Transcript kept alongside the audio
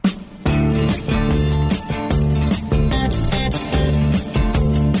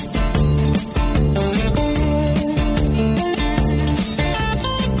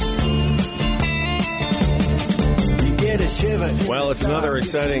Well, it's another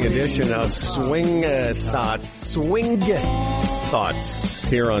exciting edition of Swing Thoughts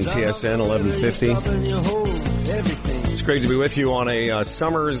here on TSN 1150. It's great to be with you on a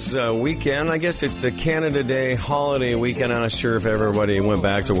summer's weekend. I guess it's the Canada Day holiday weekend. I'm not sure if everybody went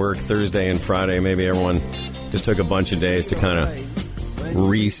back to work Thursday and Friday. Maybe everyone just took a bunch of days to kind of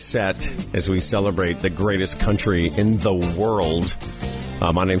reset as we celebrate the greatest country in the world.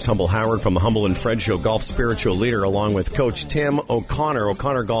 My name's Humble Howard from the Humble and Fred Show, golf spiritual leader, along with Coach Tim O'Connor,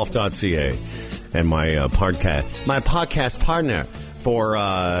 O'ConnorGolf.ca, and my podcast partner for,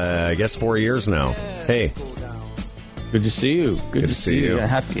 I guess, 4 years now. Hey. Good to see you. Good to see you.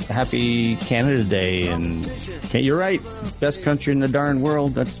 Happy Canada Day. And you're right. Best country in the darn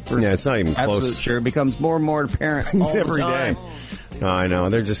world. That's for it's not even close. Sure. It becomes more and more apparent all every the time. day. I know.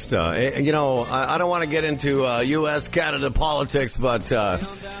 They're just, I don't want to get into U.S.-Canada politics, but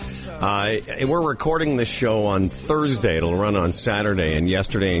we're recording this show on Thursday. It'll run on Saturday. And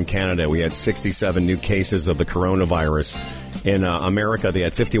yesterday in Canada, we had 67 new cases of the coronavirus. In America, they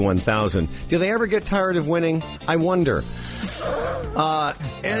had 51,000. Do they ever get tired of winning? I wonder.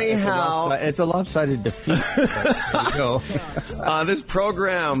 Anyhow, it's a lopsided defeat. This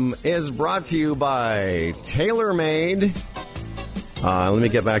program is brought to you by TaylorMade. Let me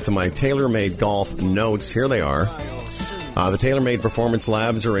get back to my TaylorMade golf notes. Here they are. The TaylorMade Performance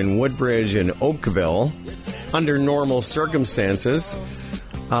Labs are in Woodbridge and Oakville under normal circumstances.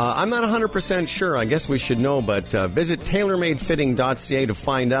 I'm not 100% sure. I guess we should know, but visit TaylorMadeFitting.ca to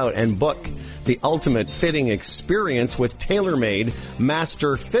find out and book the ultimate fitting experience with TaylorMade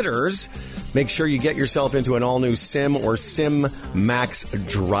Master Fitters. Make sure you get yourself into an all-new Sim or Sim Max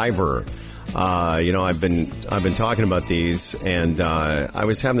driver. I've been talking about these, and I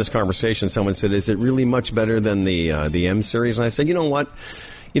was having this conversation. Someone said, "Is it really much better than the M series?" And I said, "You know what?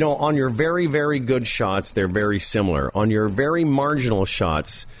 On your very, very good shots, they're very similar. On your very marginal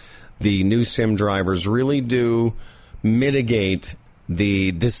shots, the new Sim drivers really do mitigate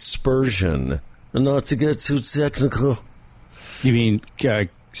the dispersion." Not to get too technical. You mean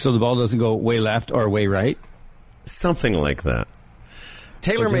so the ball doesn't go way left or way right? Something like that.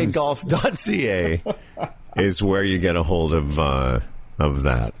 TaylorMadeGolf.ca is where you get a hold of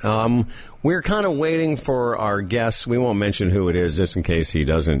that. We're kind of waiting for our guest. We won't mention who it is just in case he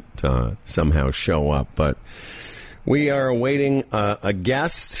doesn't somehow show up. But we are awaiting a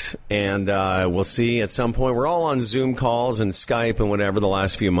guest, and we'll see at some point. We're all on Zoom calls and Skype and whatever the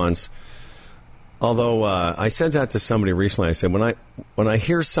last few months. Although I said that to somebody recently. I said, when I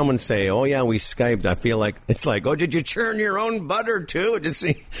hear someone say, "Oh yeah, we Skyped," I feel like it's like, "Oh, did you churn your own butter too?" It just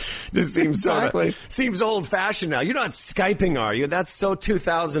seems seems old fashioned now. You're not Skyping, are you? That's so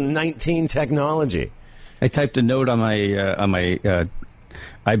 2019 technology. I typed a note on my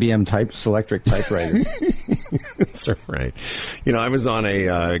IBM Selectric typewriter. That's right.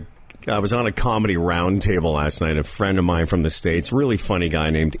 I was on a comedy roundtable last night. A friend of mine from the States, really funny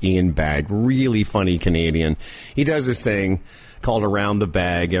guy named Ian Bagg, really funny Canadian. He does this thing called Around the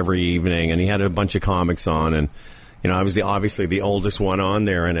Bag every evening, and he had a bunch of comics on, and I was obviously the oldest one on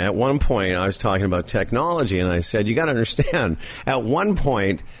there. And at one point, I was talking about technology, and I said, "You got to understand, at one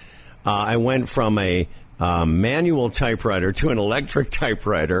point, I went from a manual typewriter to an electric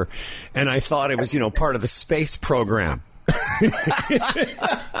typewriter, and I thought it was, part of the space program."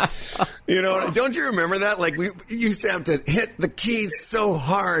 Don't you remember that? Like, we used to have to hit the keys so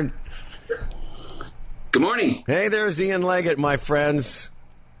hard. Good morning. Hey, there's Ian Leggett, my friends.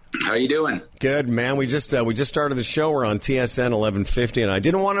 How are you doing? Good, man. We just started the show. We're on TSN 1150, and I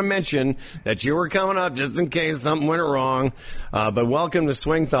didn't want to mention that you were coming up just in case something went wrong. But welcome to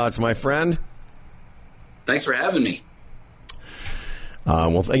Swing Thoughts, my friend. Thanks for having me. I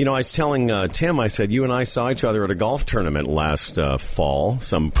was telling Tim, I said, you and I saw each other at a golf tournament last fall,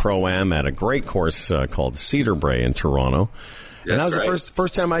 some Pro-Am at a great course called Cedar Brae in Toronto. And that was the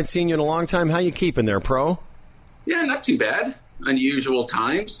first time I'd seen you in a long time. How you keeping there, Pro? Yeah, not too bad. Unusual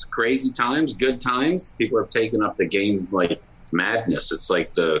times, crazy times, good times. People have taken up the game like madness. It's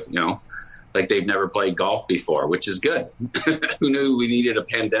like like they've never played golf before, which is good. Who knew we needed a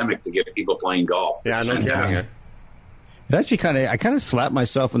pandemic to get people playing golf? Yeah, no kidding. It actually I kind of slapped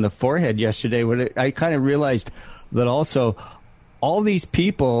myself in the forehead yesterday when I kind of realized that also all these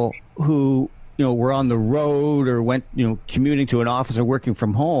people who, were on the road or went, commuting to an office or working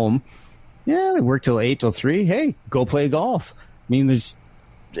from home, they work till 8 till 3. Hey, go play golf. I mean, there's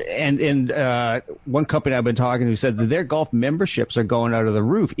and one company I've been talking to said that their golf memberships are going out of the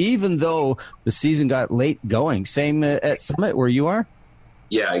roof, even though the season got late going. Same at Summit where you are.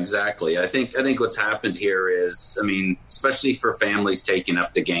 Yeah, exactly. I think what's happened here is, especially for families taking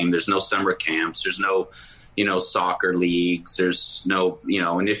up the game, there's no summer camps. There's no, soccer leagues. There's no,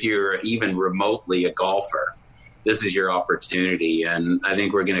 and if you're even remotely a golfer, this is your opportunity. And I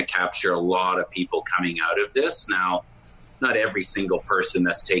think we're going to capture a lot of people coming out of this. Now, not every single person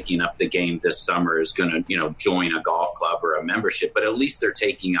that's taking up the game this summer is going to, join a golf club or a membership, but at least they're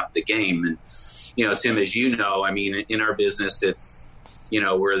taking up the game. And, Tim, as you know, I mean, in our business, it's,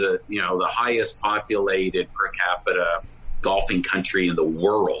 we're the highest populated per capita golfing country in the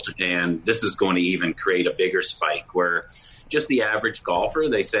world. And this is going to even create a bigger spike where just the average golfer,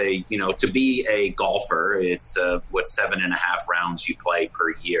 they say, to be a golfer, it's 7.5 rounds you play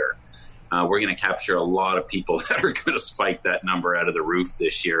per year. We're going to capture a lot of people that are going to spike that number out of the roof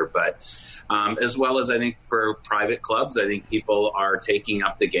this year. But as well as I think for private clubs, I think people are taking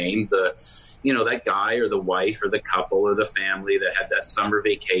up the game. That guy or the wife or the couple or the family that had that summer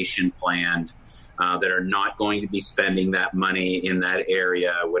vacation planned, that are not going to be spending that money in that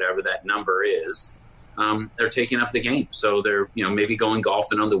area, whatever that number is, they're taking up the game. So they're, maybe going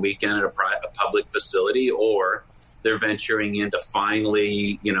golfing on the weekend at a public facility, or they're venturing into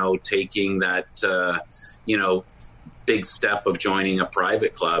finally, taking that, big step of joining a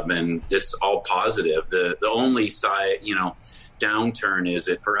private club, and it's all positive. The only side, downturn is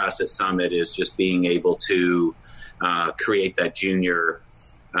it for us at Summit is just being able to create that junior,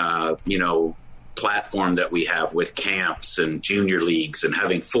 platform that we have with camps and junior leagues and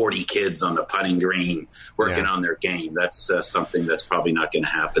having 40 kids on the putting green working on their game. That's something that's probably not going to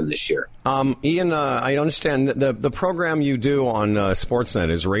happen this year. Ian, I understand the program you do on Sportsnet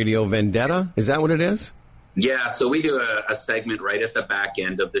is Radio Vendetta. Is that what it is? Yeah, so we do a segment right at the back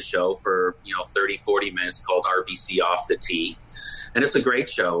end of the show for 30, 40 minutes called RBC Off the Tee. And it's a great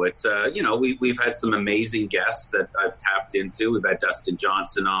show. It's, we've had some amazing guests that I've tapped into. We've had Dustin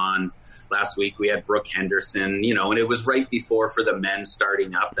Johnson on. Last week we had Brooke Henderson, and it was right before for the men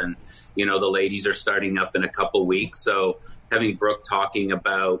starting up, and, the ladies are starting up in a couple weeks. So having Brooke talking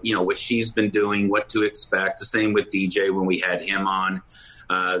about, what she's been doing, what to expect. The same with DJ when we had him on.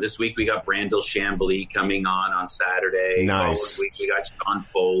 This week we got Brandel Chambly coming on Saturday. Nice. Following week we got John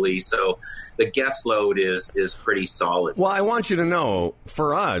Foley. So the guest load is pretty solid. Well, I want you to know,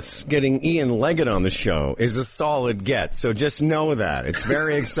 for us, getting Ian Leggett on the show is a solid get. So just know that. It's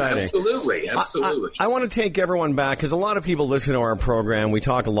very exciting. Absolutely. I want to take everyone back, because a lot of people listen to our program. We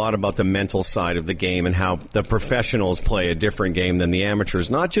talk a lot about the mental side of the game and how the professionals play a different game than the amateurs,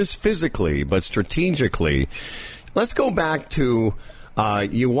 not just physically, but strategically. Let's go back to...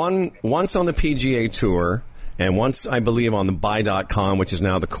 you won once on the PGA Tour and once, I believe, on the Buy.com, which is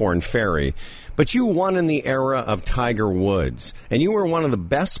now the Korn Ferry. But you won in the era of Tiger Woods, and you were one of the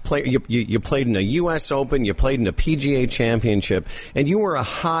best players. You played in a U.S. Open, you played in a PGA Championship, and you were a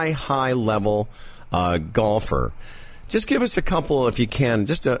high-level golfer. Just give us a couple, if you can,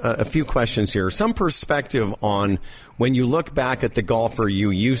 just a few questions here. Some perspective on when you look back at the golfer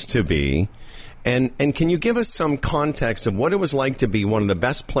you used to be. And can you give us some context of what it was like to be one of the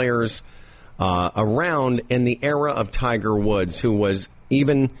best players around in the era of Tiger Woods, who was,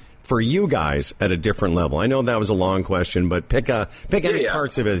 even for you guys, at a different level? I know that was a long question, but pick any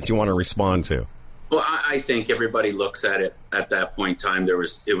parts of it that you want to respond to. Well, I think everybody looks at it at that point in time.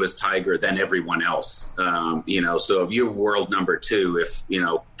 It was Tiger, then everyone else. So if you're world number 2, if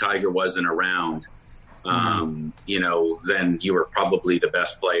Tiger wasn't around, then you were probably the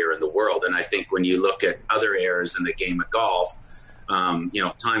best player in the world. And I think when you look at other eras in the game of golf, Tom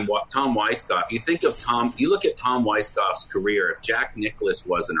Weiskopf, you look at Tom Weiskopf's career, if Jack Nicklaus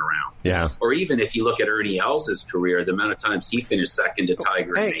wasn't around, or even if you look at Ernie Els' career, the amount of times he finished second to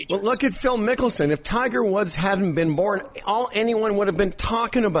Tiger in majors. Well, look at Phil Mickelson. If Tiger Woods hadn't been born, all anyone would have been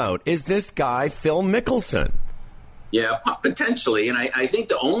talking about is this guy, Phil Mickelson. Yeah, potentially. And I think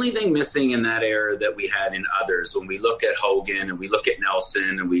the only thing missing in that era that we had in others, when we look at Hogan and we look at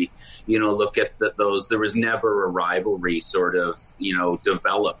Nelson and we, look at those, there was never a rivalry sort of,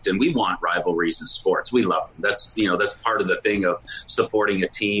 developed. And we want rivalries in sports. We love them. That's part of the thing of supporting a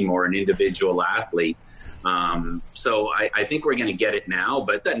team or an individual athlete. So I think we're going to get it now,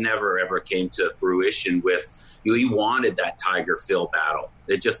 but that never, ever came to fruition with, you wanted that Tiger-Phil battle.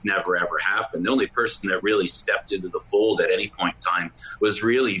 It just never, ever happened. The only person that really stepped into the fold at any point in time was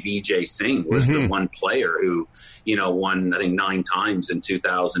really Vijay Singh, was the one player who, won, I think, 9 times in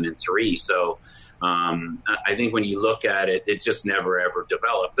 2003. So I think when you look at it, it just never, ever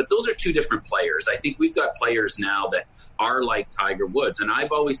developed. But those are two different players. I think we've got players now that are like Tiger Woods. And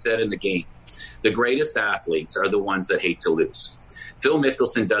I've always said in the game, the greatest athletes are the ones that hate to lose. Phil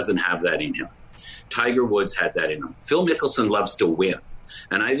Mickelson doesn't have that in him. Tiger Woods had that in him. Phil Mickelson loves to win.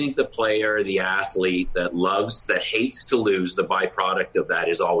 And I think the player, the athlete that hates to lose, the byproduct of that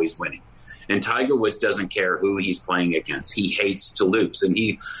is always winning. And Tiger Woods doesn't care who he's playing against. He hates to lose. And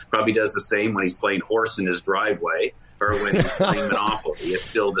he probably does the same when he's playing horse in his driveway or when he's playing Monopoly. It's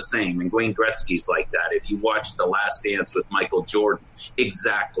still the same. And Wayne Gretzky's like that. If you watch The Last Dance with Michael Jordan,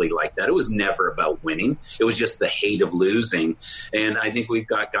 exactly like that. It was never about winning. It was just the hate of losing. And I think we've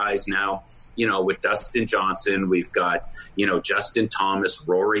got guys now, with Dustin Johnson, we've got, Justin Thomas,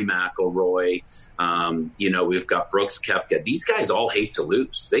 Rory McIlroy, we've got Brooks Koepka. These guys all hate to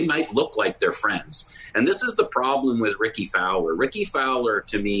lose. They might look like they're friends. And this is the problem with Ricky Fowler. Ricky Fowler,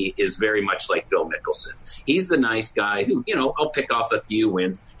 to me, is very much like Phil Mickelson. He's the nice guy who, I'll pick off a few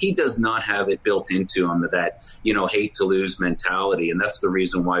wins. He does not have it built into him, that, hate to lose mentality. And that's the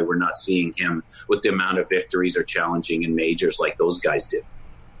reason why we're not seeing him with the amount of victories or challenging in majors like those guys did.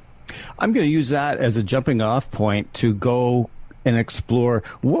 I'm going to use that as a jumping off point to go and explore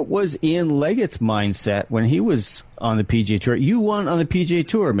what was Ian Leggett's mindset when he was on the PGA Tour. You won on the PGA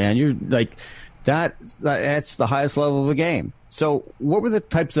Tour, man. You're like that's the highest level of the game. So what were the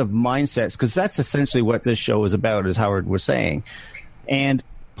types of mindsets? Because that's essentially what this show is about, as Howard was saying. And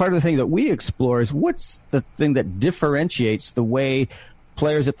part of the thing that we explore is what's the thing that differentiates the way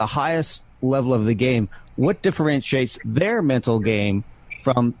players at the highest level of the game, what differentiates their mental game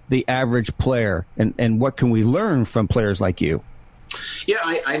from the average player, and what can we learn from players like you? Yeah,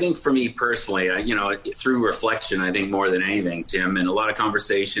 I think for me personally, through reflection, I think more than anything, Tim, and a lot of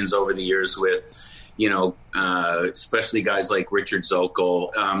conversations over the years with, especially guys like Richard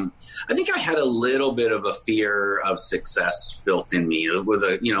Zokol. I think I had a little bit of a fear of success built in me with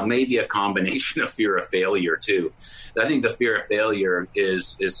maybe a combination of fear of failure too. I think the fear of failure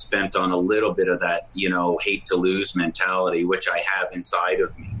is spent on a little bit of that, hate to lose mentality, which I have inside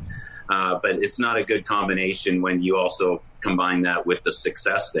of me. But it's not a good combination when you also combine that with the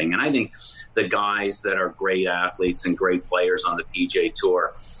success thing. And I think the guys that are great athletes and great players on the PGA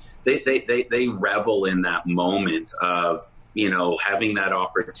Tour, they revel in that moment of, having that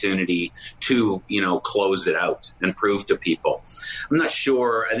opportunity to, close it out and prove to people. I'm not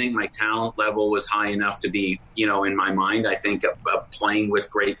sure. I think my talent level was high enough to be, in my mind, I think playing with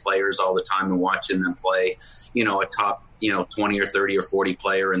great players all the time and watching them play, a top, 20 or 30 or 40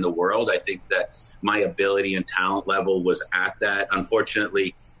 player in the world. I think that my ability and talent level was at that.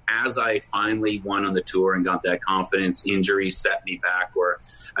 Unfortunately, as I finally won on the tour and got that confidence, injuries set me back where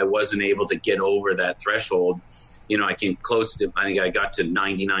I wasn't able to get over that threshold. I came close to, I think I got to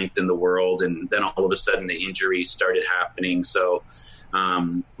 99th in the world, and then all of a sudden the injuries started happening. So,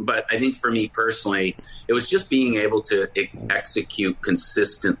 but I think for me personally, it was just being able to execute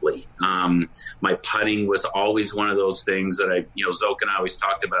consistently. My putting was always one of those things that Zoke and I always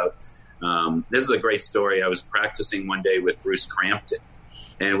talked about. This is a great story. I was practicing one day with Bruce Crampton,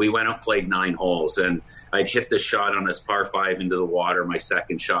 and we went up, played 9 holes, and I'd hit the shot on this par 5 into the water, my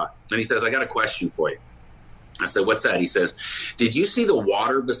second shot. And he says, "I got a question for you." I said, "What's that?" He says, "Did you see the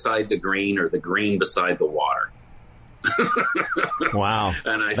water beside the green or the green beside the water?" Wow.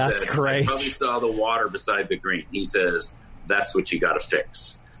 And That's great. "I probably saw the water beside the green." He says, "That's what you got to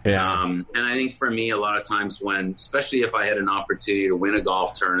fix." Yeah. And I think for me, a lot of times when, especially if I had an opportunity to win a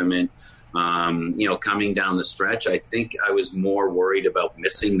golf tournament, coming down the stretch, I think I was more worried about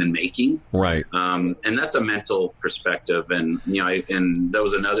missing than making. Right. And that's a mental perspective. And, and that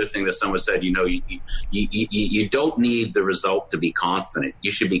was another thing that someone said, you don't need the result to be confident.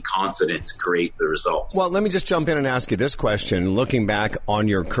 You should be confident to create the result. Well, let me just jump in and ask you this question. Looking back on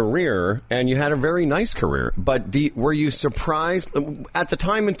your career, and you had a very nice career, but were you surprised at the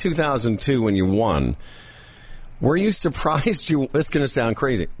time in 2002 when you won? Were you surprised this is going to sound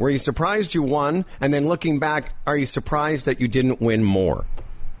crazy. Were you surprised you won? And then looking back, are you surprised that you didn't win more?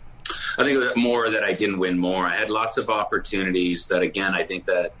 I think it was more that I didn't win more. I had lots of opportunities that, again, I think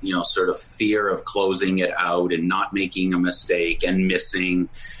that, sort of fear of closing it out and not making a mistake and missing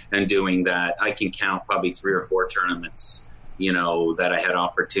and doing that. I can count probably 3 or 4 tournaments, that I had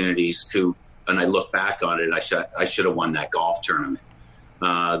opportunities to, and I look back on it, I should have won that golf tournament.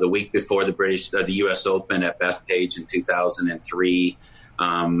 The week before the U.S. Open at Bethpage in 2003,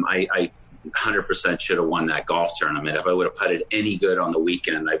 I 100% should have won that golf tournament. If I would have putted any good on the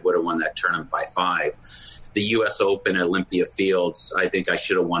weekend, I would have won that tournament by 5. The U.S. Open at Olympia Fields, I think I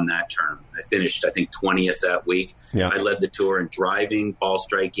should have won that tournament. I finished, 20th that week. Yeah. I led the tour in driving, ball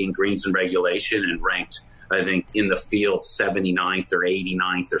striking, greens and regulation, and ranked, I think, in the field 79th or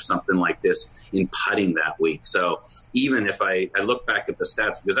 89th or something like this in putting that week. So even if I look back at the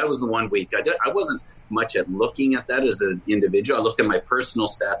stats, because that was the one week I wasn't much at looking at that as an individual. I looked at my personal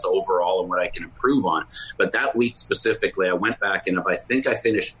stats overall and what I can improve on. But that week specifically, I went back, and if I think I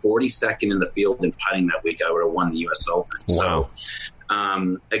finished 42nd in the field in putting that week, I would have won the U.S. Open. Wow. So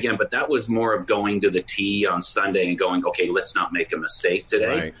Again, but that was more of going to the tee on Sunday and going, okay, let's not make a mistake today.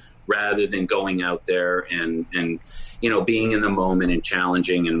 Right. Rather than going out there and being in the moment and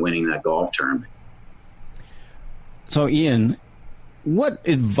challenging and winning that golf tournament. So, Ian, what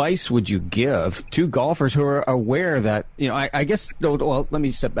advice would you give to golfers who are aware that, I guess, well, let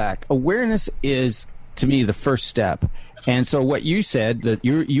me step back. Awareness is, to me, the first step. And so what you said, that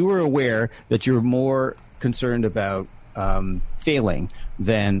you were aware that you're more concerned about failing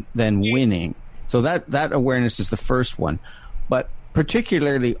than winning. So that awareness is the first one. But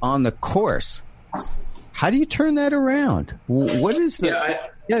particularly on the course, how do you turn that around? What is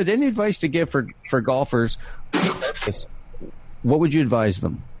the any advice to give for golfers? What would you advise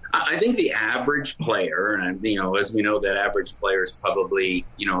them? I think the average player, and as we know, that average player is probably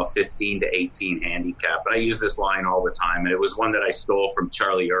a 15 to 18 handicap. And I use this line all the time, and it was one that I stole from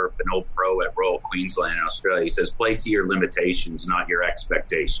Charlie Earp, an old pro at Royal Queensland in Australia. He says, "Play to your limitations, not your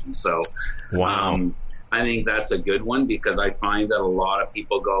expectations." So, wow. I think that's a good one, because I find that a lot of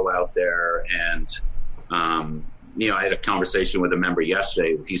people go out there and, I had a conversation with a member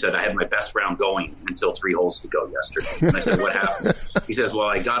yesterday. He said, I had my best round going until 3 holes to go yesterday. And I said, what happened? He says, well,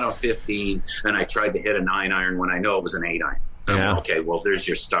 I got on 15 and I tried to hit a 9-iron when I know it was an 8-iron. Yeah. Okay, well, there's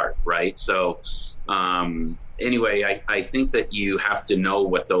your start, right? So anyway, I think that you have to know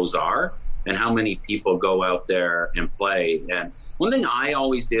what those are and how many people go out there and play. And one thing I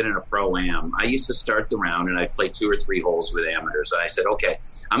always did in a Pro-Am, I used to start the round and I'd play 2 or 3 holes with amateurs. And I said, okay,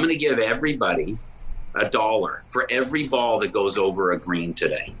 I'm going to give everybody $1 for every ball that goes over a green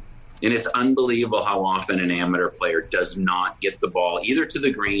today. And it's unbelievable how often an amateur player does not get the ball either to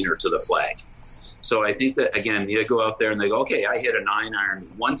the green or to the flag. So I think that, again, you go out there and they go, okay, I hit a 9-iron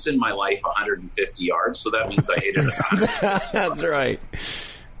once in my life, 150 yards. So that means I hit it 100. That's right.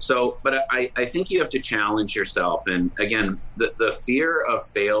 So, but I think you have to challenge yourself. And again, the fear of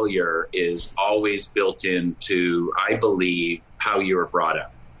failure is always built into, I believe, how you were brought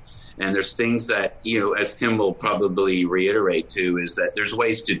up. And there's things that, as Tim will probably reiterate too, is that there's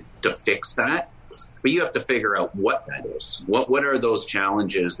ways to fix that. But you have to figure out what that is. What are those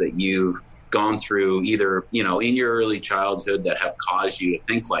challenges that you've gone through either, in your early childhood that have caused you to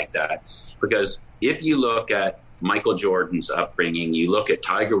think like that? Because if you look at Michael Jordan's upbringing, you look at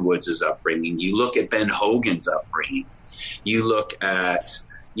Tiger Woods' upbringing, you look at Ben Hogan's upbringing, you look at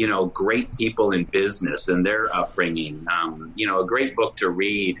great people in business and their upbringing. A great book to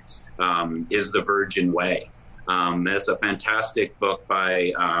read is The Virgin Way. It's a fantastic book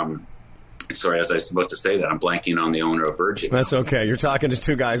by, sorry, as I was about to say that, I'm blanking on the owner of Virgin. That's okay. You're talking to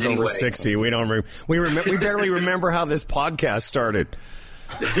 2 guys over 60. We don't. We barely remember how this podcast started.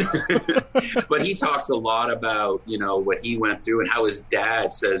 But he talks a lot about, what he went through and how his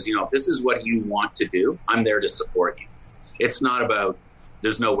dad says, if this is what you want to do, I'm there to support you. It's not about,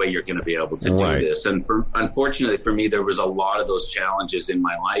 there's no way you're going to be able to do this. And unfortunately for me, there was a lot of those challenges in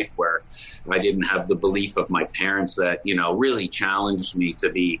my life where I didn't have the belief of my parents that, really challenged me to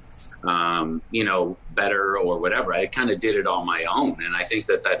be, better or whatever. I kind of did it on my own. And I think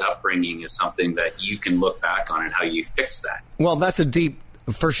that upbringing is something that you can look back on and how you fix that. Well, that's a deep,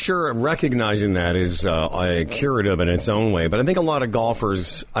 for sure, recognizing that is a curative in its own way. But I think a lot of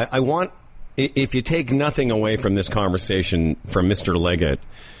golfers, I want, if you take nothing away from this conversation from Mr. Leggett,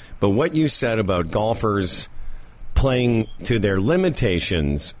 but what you said about golfers playing to their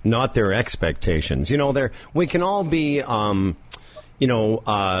limitations, not their expectations. We can all be, we can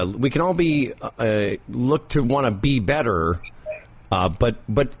all be look to want to be better,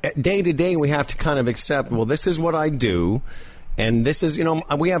 but day to day we have to kind of accept. Well, this is what I do. And this is,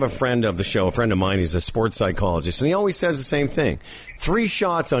 we have a friend of the show, a friend of mine, he's a sports psychologist, and he always says the same thing. 3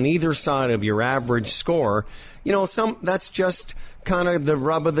 shots on either side of your average score, that's just kind of the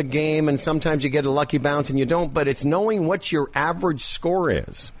rub of the game, and sometimes you get a lucky bounce and you don't, but it's knowing what your average score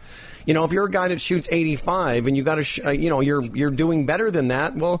is. If you're a guy that shoots 85 and you got to, you're doing better than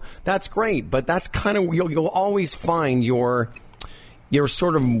that, well, that's great, but that's kind of, you'll always find your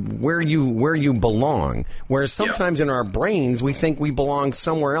sort of where you belong. Whereas sometimes in our brains, we think we belong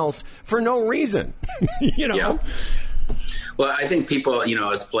somewhere else for no reason, Yeah. Well, I think people,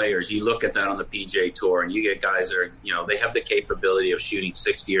 as players, you look at that on the PGA Tour and you get guys that are, they have the capability of shooting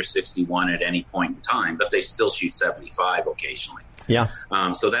 60 or 61 at any point in time, but they still shoot 75 occasionally. Yeah.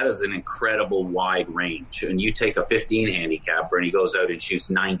 So that is an incredible wide range. And you take a 15 handicapper and he goes out and shoots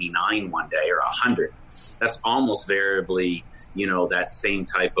 99 one day or 100. That's almost variably, that same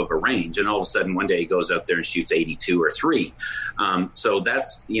type of a range. And all of a sudden one day he goes out there and shoots 82 or 3. So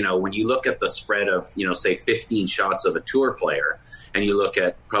that's, when you look at the spread of, say 15 shots of a tour player and you look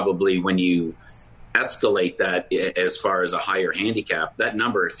at probably when you escalate that as far as a higher handicap, that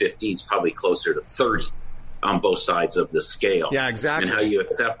number at 15 is probably closer to 30 on both sides of the scale. Yeah, exactly. And how you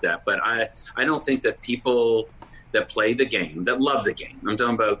accept that. But I don't think that people that play the game, that love the game, I'm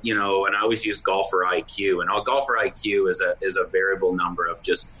talking about, and I always use golfer IQ, and golfer IQ is a variable number of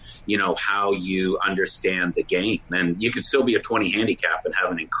just, how you understand the game. And you could still be a 20 handicap and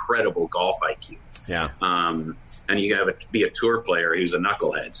have an incredible golf IQ. Yeah. And you got to be a tour player who's a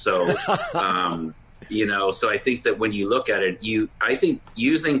knucklehead. So, so I think that when you look at it, I think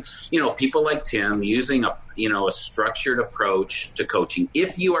using, people like Tim, using a structured approach to coaching,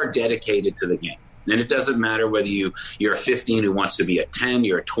 if you are dedicated to the game, and it doesn't matter whether you're a 15 who wants to be a 10,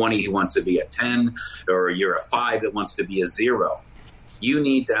 you're a 20 who wants to be a 10, or you're a 5 that wants to be a 0. You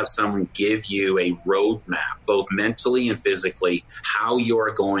need to have someone give you a roadmap, both mentally and physically, how you're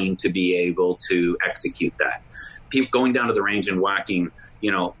going to be able to execute that. People going down to the range and whacking,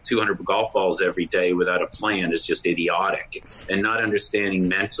 200 golf balls every day without a plan is just idiotic. And not understanding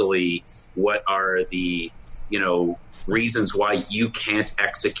mentally what are the, reasons why you can't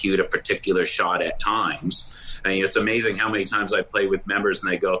execute a particular shot at times. I mean, it's amazing how many times I play with members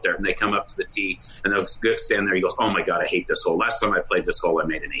and they go out there and they come up to the tee and they'll stand there. He goes, "Oh my God, I hate this hole. Last time I played this hole, I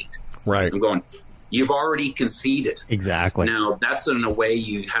made an 8." Right. I'm going, you've already conceded. Exactly. Now, that's in a way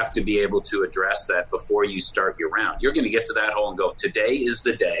you have to be able to address that before you start your round. You're going to get to that hole and go, today is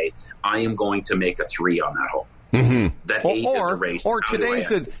the day I am going to make a 3 on that hole. Mm-hmm. That 8 is erased. Or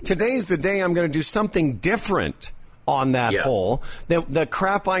today's the day I'm going to do something different on that hole, the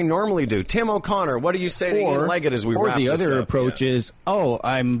crap I normally do. Tim O'Connor, what do you say to Ian Leggett as we wrap this up? Or the other approach is,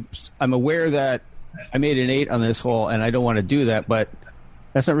 I'm aware that I made an 8 on this hole and I don't want to do that, but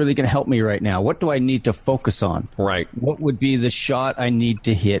that's not really going to help me right now. What do I need to focus on? Right. What would be the shot I need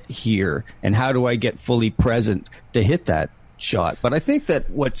to hit here? And how do I get fully present to hit that shot? But I think that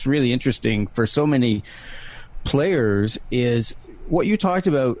what's really interesting for so many players is what you talked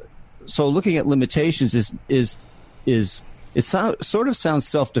about. So looking at limitations is it sort of sounds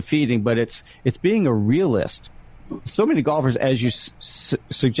self-defeating, but it's being a realist. So many golfers, as you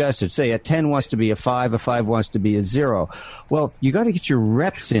suggested, say a 10 wants to be a 5 wants to be a 0. Well, you got to get your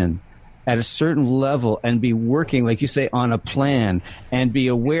reps in at a certain level and be working, like you say, on a plan and be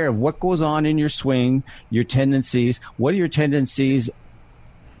aware of what goes on in your swing, your tendencies. What are your tendencies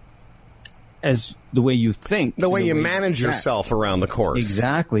as the way you think? The way you manage yourself around the course.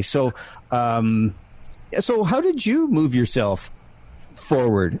 Exactly. So, so how did you move yourself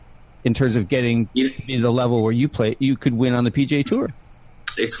forward in terms of getting to the level where you could win on the PGA Tour?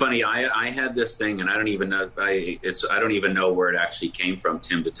 It's funny. I had this thing, and I don't even know. I don't even know where it actually came from,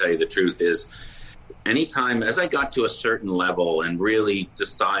 Tim. To tell you the truth, is anytime as I got to a certain level and really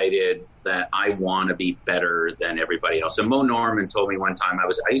decided that I want to be better than everybody else. And Mo Norman told me one time,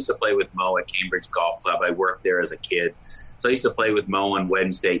 I used to play with Mo at Cambridge Golf Club. I worked there as a kid. So I used to play with Mo on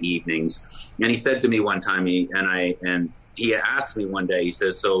Wednesday evenings. And he said to me one time, he asked me one day, he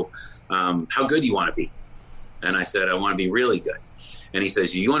says, "So how good do you want to be?" And I said, "I want to be really good." And he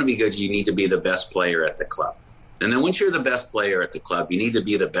says, "You want to be good, you need to be the best player at the club. And then once you're the best player at the club, you need to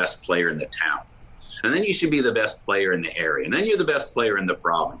be the best player in the town. And then you should be the best player in the area. And then you're the best player in the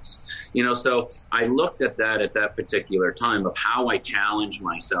province." So I looked at that particular time of how I challenged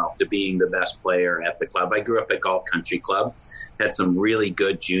myself to being the best player at the club. I grew up at Golf Country Club, had some really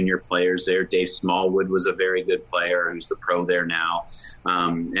good junior players there. Dave Smallwood was a very good player who's the pro there now.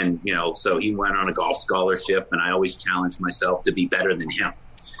 So he went on a golf scholarship, and I always challenged myself to be better than him.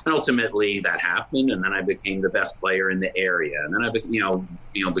 And ultimately that happened, and then I became the best player in the area, and then I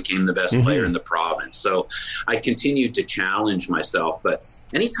became the best player in the province. So I continued to challenge myself. But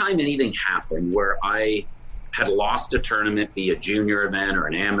anytime anything happened where I had lost a tournament, be a junior event or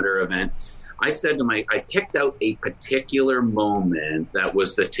an amateur event, I picked out a particular moment that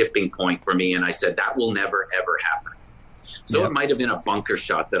was the tipping point for me, and I said, that will never, ever happen. So It might have been a bunker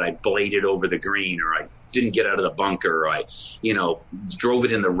shot that I bladed over the green, or I didn't get out of the bunker, or I, drove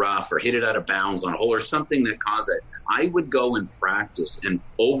it in the rough or hit it out of bounds on a hole or something that caused it. I would go and practice and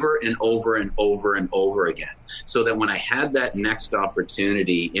over and over and over and over again, so that when I had that next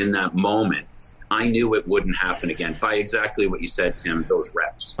opportunity in that moment, I knew it wouldn't happen again, by exactly what you said, Tim, those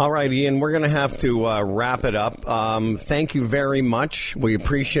reps. All right, Ian, we're going to have to wrap it up. Thank you very much. We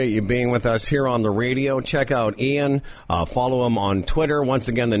appreciate you being with us here on the radio. Check out Ian. Follow him on Twitter. Once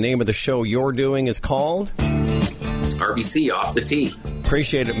again, the name of the show you're doing is called? RBC, Off the Tee.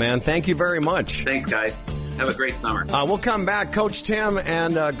 Appreciate it, man. Thank you very much. Thanks, guys. Have a great summer. We'll come back. Coach Tim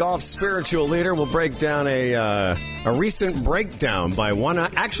and golf spiritual leader will break down a recent breakdown by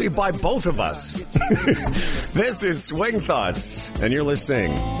by both of us. This is Swing Thoughts, and you're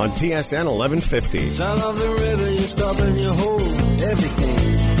listening on TSN 1150. Sound of the river, you stop and you hold everything.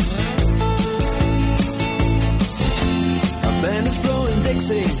 A band is blowing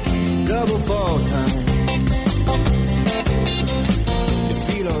Dixie, double fall time. You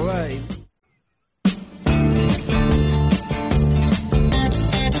feel alright.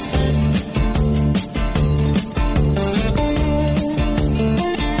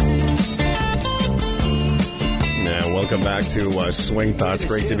 Welcome back to Swing Thoughts.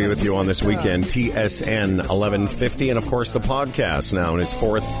 Great to be with you on this weekend. TSN 1150, and of course the podcast now in its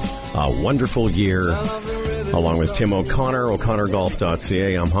fourth wonderful year, along with Tim O'Connor,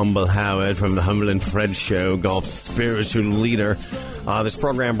 o'connorgolf.ca. I'm Humble Howard from the Humble and Fred Show, golf spiritual leader. This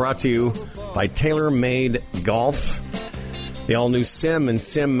program brought to you by TaylorMade Golf. The all-new Sim and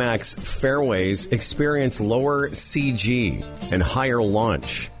Sim Max fairways experience lower CG and higher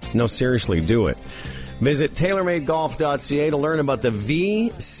launch. No, seriously, do it. Visit TaylorMadeGolf.ca to learn about the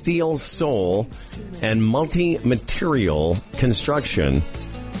V Steel Sole and multi-material construction.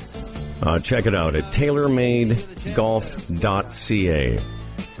 Check it out at TaylorMadeGolf.ca.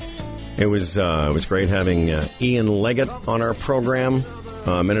 It was great having Ian Leggett on our program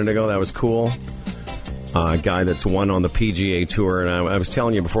a minute ago. That was cool. A guy that's won on the PGA Tour. And I was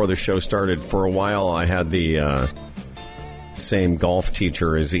telling you before the show started, for a while I had the same golf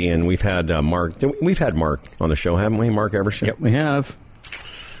teacher as Ian. We've had Mark. We've had Mark on the show, haven't we? Mark Evershed? Yep, we have.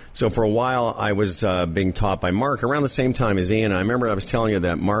 So for a while, I was being taught by Mark around the same time as Ian. I remember I was telling you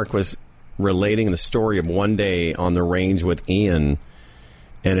that Mark was relating the story of one day on the range with Ian.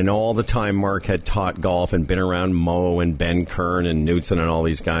 And in all the time Mark had taught golf and been around Mo and Ben Kern and Knutson and all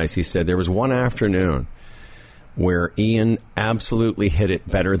these guys, he said there was one afternoon where Ian absolutely hit it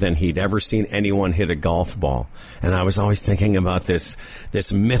better than he'd ever seen anyone hit a golf ball. And I was always thinking about this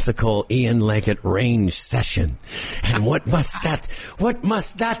mythical Ian Leggett range session. And what must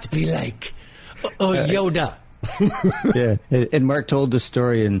that be like? Oh, Yoda. Yeah, and Mark told the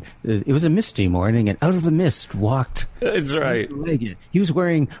story, and it was a misty morning, and out of the mist walked. That's right. Leggett. He was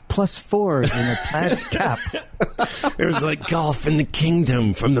wearing +4s and a plaid cap. It was like Golf in the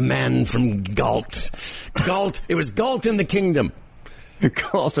Kingdom from the man from Galt. It was Galt in the Kingdom.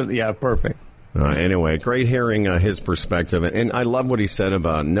 Yeah, perfect. Anyway, great hearing his perspective, and I love what he said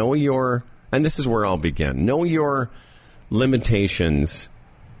about and this is where I'll begin. Know your limitations,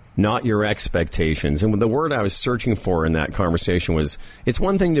 not your expectations. And the word I was searching for in that conversation was, it's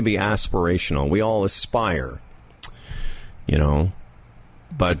one thing to be aspirational. We all aspire,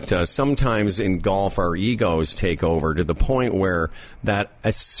 but sometimes in golf our egos take over to the point where that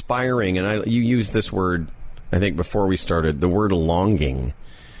aspiring, and you used this word, I think, before we started, the word longing.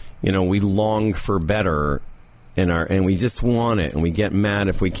 We long for better and we just want it, and we get mad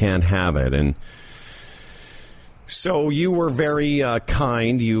if we can't have it. And so you were very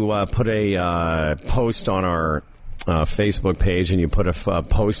kind. You put a post on our Facebook page, and you put a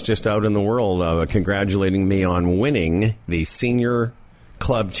post just out in the world congratulating me on winning the Senior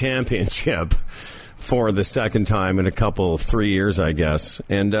Club Championship for the second time in 3 years, I guess.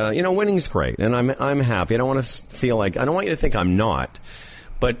 And winning's great, and I'm happy. I don't want to feel like, I don't want you to think I'm not,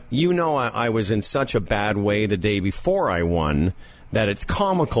 but I was in such a bad way the day before I won that it's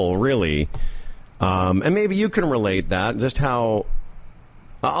comical, really. And maybe you can relate that, just how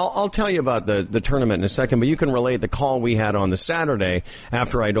I'll tell you about the tournament in a second, but you can relate the call we had on the Saturday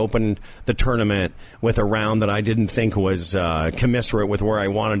after I'd opened the tournament with a round that I didn't think was commensurate with where I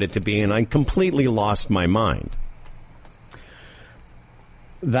wanted it to be, and I completely lost my mind.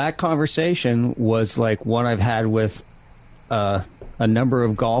 That conversation was like one I've had with a number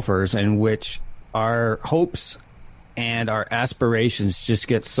of golfers, in which our hopes and our aspirations just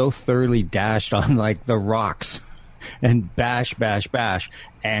get so thoroughly dashed on like the rocks and bash.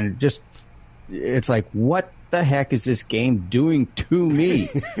 And just, it's like, what the heck is this game doing to me?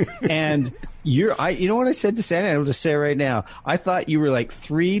 And you know what I said to Sandy? I'll just say it right now. I thought you were like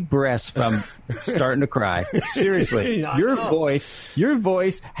 3 breaths from starting to cry. Seriously. Your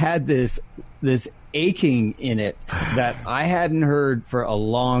voice had this aching in it that I hadn't heard for a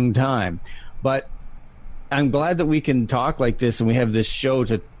long time. But I'm glad that we can talk like this and we have this show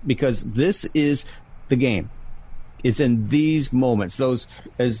because this is the game. It's in these moments, those,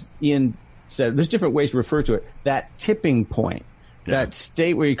 as Ian said, there's different ways to refer to it. That tipping point, that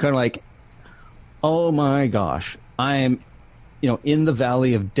state where you're kind of like, oh my gosh, I am, in the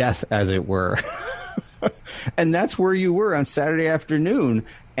valley of death, as it were. And that's where you were on Saturday afternoon.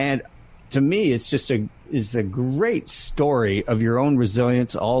 And to me, it's just is a great story of your own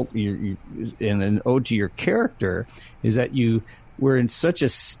resilience. And an ode to your character is that you were in such a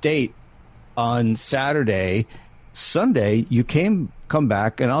state on Saturday. Sunday, you come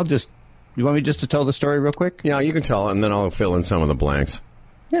back, and you want me just to tell the story real quick? Yeah, you can tell it, and then I'll fill in some of the blanks.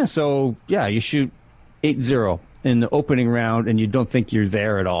 Yeah, so, you shoot 8-0 in the opening round, and you don't think you're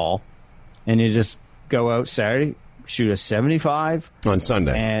there at all. And you just go out Saturday, shoot a 75. On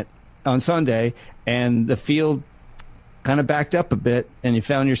Sunday, and the field kind of backed up a bit, and you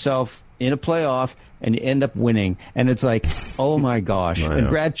found yourself in a playoff, and you end up winning. And it's like, oh, my gosh. And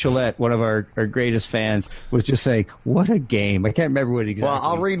Brad Chillette, one of our greatest fans, was just saying, what a game. I can't remember what exactly. Well,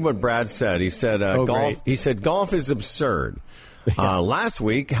 I'll read what Brad said. He said, golf. Great. He said, golf is absurd. Last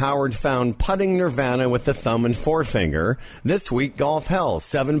week, Howard found putting nirvana with the thumb and forefinger. This week, golf hell,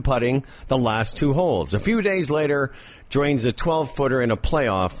 7 putting the last 2 holes. A few days later, drains a 12-footer in a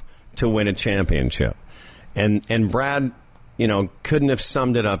playoff to win a championship. And Brad, couldn't have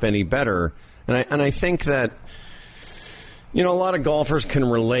summed it up any better. And I think that, a lot of golfers can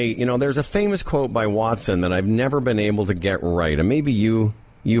relate. There's a famous quote by Watson that I've never been able to get right. And maybe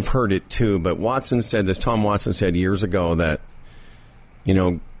you've heard it too, but Watson said this, Tom Watson said years ago that,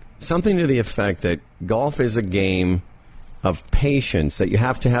 something to the effect that golf is a game of patience, that you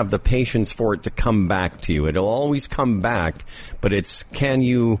have to have the patience for it to come back to you. It'll always come back, but it's can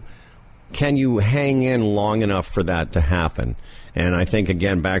you hang in long enough for that to happen? And I think,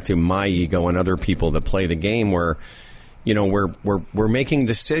 again, back to my ego and other people that play the game where, we're making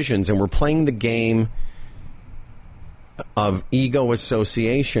decisions and we're playing the game of ego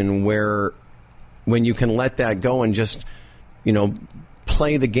association where when you can let that go and just,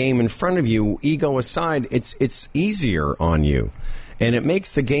 play the game in front of you, ego aside, it's easier on you. And it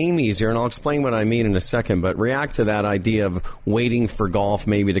makes the game easier, and I'll explain what I mean in a second, but react to that idea of waiting for golf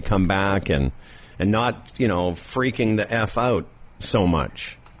maybe to come back and not, freaking the F out so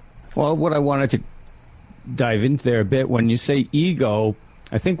much. Well, what I wanted to dive into there a bit, when you say ego,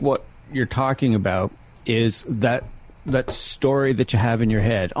 I think what you're talking about is that story that you have in your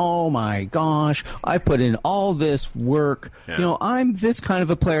head. Oh, my gosh, I put in all this work. Yeah. I'm this kind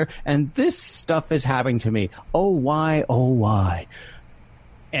of a player, and this stuff is happening to me. Oh, why? Oh, why?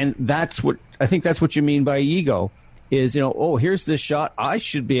 And that's what you mean by ego is, here's this shot. I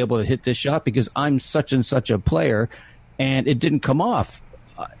should be able to hit this shot because I'm such and such a player, and it didn't come off.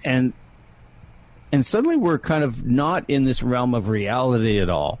 And suddenly we're kind of not in this realm of reality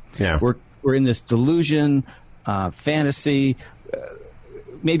at all. Yeah. We're in this delusion, fantasy,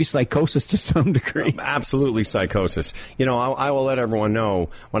 maybe psychosis to some degree. Absolutely psychosis. I will let everyone know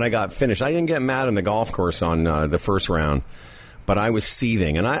when I got finished. I didn't get mad on the golf course on the first round, but I was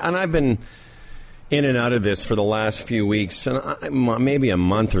seething. And I've been in and out of this for the last few weeks, and maybe a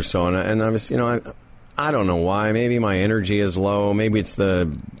month or so. And I was, I don't know why. Maybe my energy is low. Maybe it's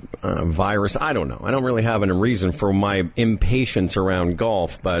the virus. I don't know. I don't really have a reason for my impatience around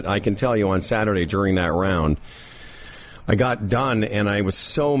golf, but I can tell you on Saturday during that round, I got done and I was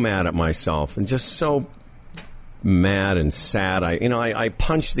so mad at myself and just so mad and sad. I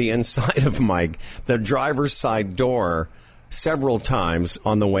punched the inside of the driver's side door several times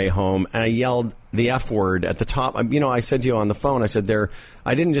on the way home, and I yelled the F word at the top. I said to you on the phone, I said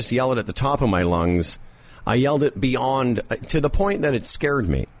I didn't just yell it at the top of my lungs. I yelled it beyond, to the point that it scared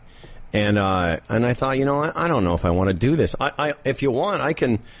me. And I thought, I don't know if I want to do this. If you want,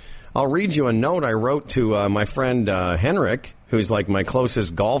 I'll read you a note I wrote to my friend Henrik, who's like my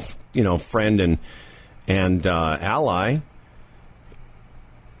closest golf, friend and ally.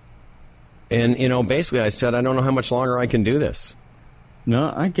 And, basically I said, I don't know how much longer I can do this.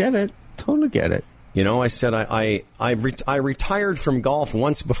 No, I get it. Totally get it. I said, I retired from golf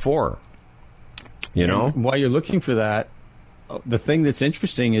once before, And while you're looking for that, the thing that's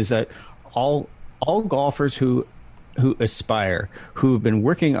interesting is that all golfers who aspire, who have been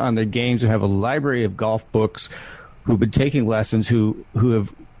working on their games, who have a library of golf books, who've been taking lessons, who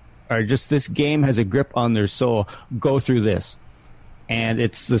are just, this game has a grip on their soul, go through this. And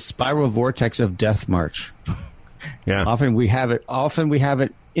it's the spiral vortex of death march. Yeah. Often we have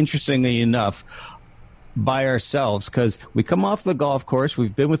it, interestingly enough, by ourselves, because we come off the golf course,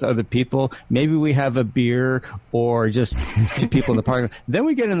 we've been with other people, maybe we have a beer or just see people in the park. Then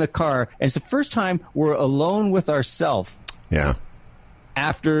we get in the car, and it's the first time we're alone with ourselves. Yeah.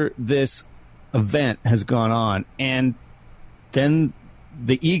 After this event has gone on, and then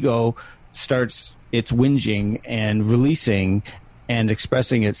the ego starts its whinging and releasing and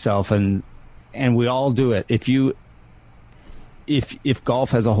expressing itself, and we all do it. If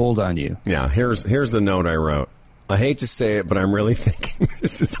golf has a hold on you. Yeah, here's the note I wrote. I hate to say it, but I'm really thinking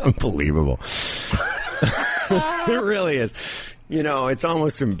this is unbelievable. It really is. You know, it's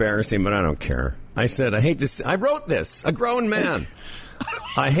almost embarrassing, but I don't care. I said, I wrote this, a grown man.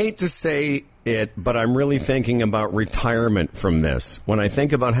 I hate to say it, but I'm really thinking about retirement from this. When I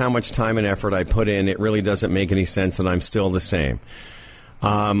think about how much time and effort I put in, it really doesn't make any sense that I'm still the same.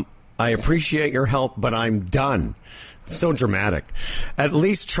 I appreciate your help, but I'm done. So dramatic. At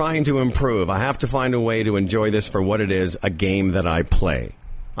least trying to improve. I have to find a way to enjoy this for what it is, a game that I play.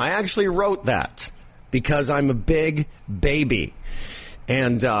 I actually wrote that because I'm a big baby.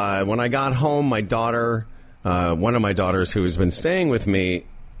 And when I got home, my daughter, one of my daughters who has been staying with me,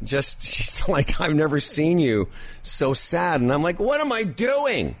 she's like, I've never seen you so sad. And I'm like, what am I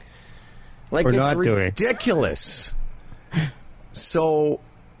doing? Like, We're it's not ridiculous. So,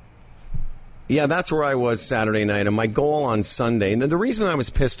 yeah, that's where I was Saturday night. And my goal on Sunday, and the reason I was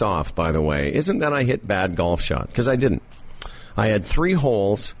pissed off, by the way, isn't that I hit bad golf shots, because I didn't. I had 3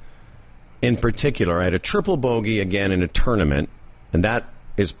 holes in particular. I had a triple bogey again in a tournament, and that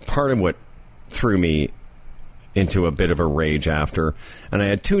is part of what threw me into a bit of a rage after. And I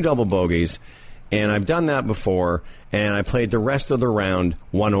had 2 double bogeys, and I've done that before, and I played the rest of the round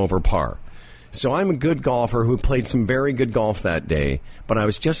 1 over par. So I'm a good golfer who played some very good golf that day, but I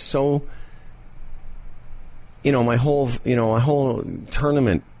was just so, my whole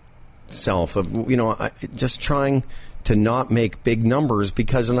tournament self of, just trying to not make big numbers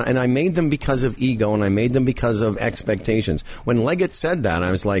and I made them because of ego, and I made them because of expectations. When Leggett said that,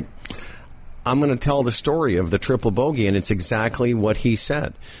 I was like, I'm going to tell the story of the triple bogey, and it's exactly what he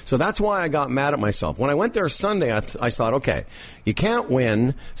said. So that's why I got mad at myself. When I went there Sunday, I thought, okay, you can't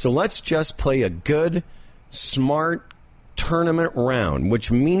win, so let's just play a good, smart tournament round, which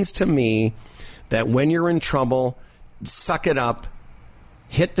means to me that when you're in trouble, suck it up,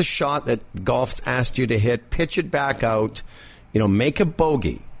 hit the shot that golf's asked you to hit, pitch it back out, make a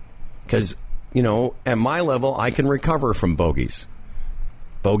bogey. Because, at my level, I can recover from bogeys.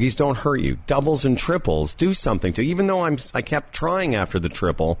 Bogeys don't hurt you. Doubles and triples do something to you. Even though I kept trying after the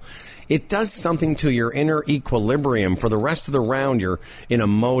triple, it does something to your inner equilibrium. For the rest of the round, you're in a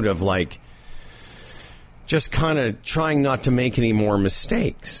mode of just kind of trying not to make any more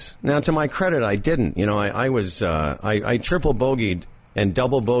mistakes. Now, to my credit, I didn't. I triple bogeyed and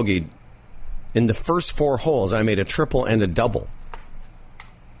double bogeyed in the first 4 holes. I made a triple and a double.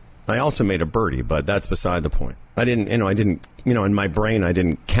 I also made a birdie, but that's beside the point. In my brain, I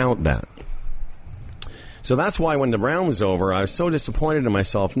didn't count that. So that's why when the round was over, I was so disappointed in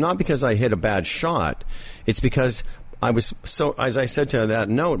myself, not because I hit a bad shot. It's because I was so, as I said to that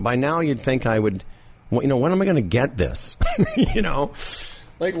note, by now you'd think I would, when am I going to get this?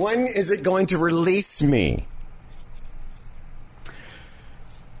 When is it going to release me?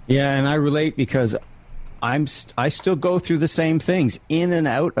 Yeah, and I relate because I still go through the same things, in and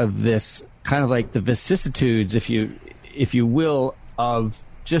out of this, kind of like the vicissitudes, if you will, of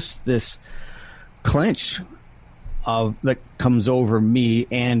just this clench that comes over me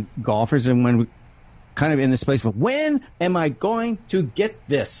and golfers, and when we kind of in this place of, when am I going to get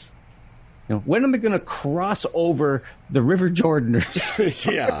this? When am I going to cross over the River Jordan or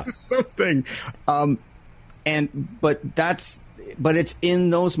something? But it's in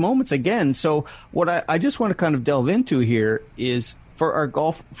those moments again. So what I just want to kind of delve into here is for our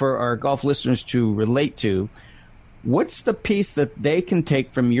golf listeners to relate to, what's the piece that they can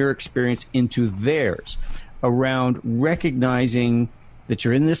take from your experience into theirs around recognizing that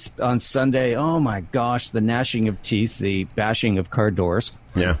you're in this on Sunday? Oh my gosh, the gnashing of teeth, the bashing of car doors.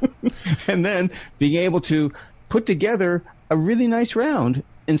 Yeah. And then being able to put together a really nice round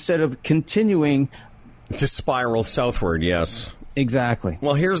instead of continuing to spiral southward. Yes. Exactly.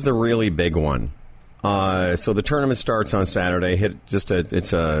 Well, here's the really big one. So the tournament starts on Saturday.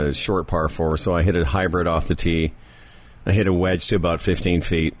 It's a short par 4, so I hit a hybrid off the tee. I hit a wedge to about 15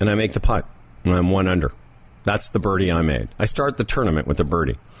 feet, and I make the putt. And I'm 1 under. That's the birdie I made. I start the tournament with a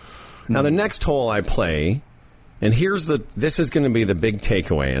birdie. Now, the next hole I play, and this is going to be the big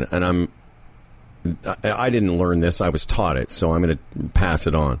takeaway, and I didn't learn this. I was taught it, so I'm going to pass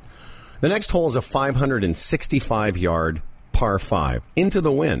it on. The next hole is a 565-yard par 5 into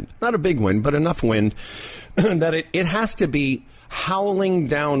the wind. Not a big wind, but enough wind that it has to be howling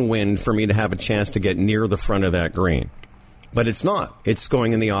downwind for me to have a chance to get near the front of that green. But it's not. It's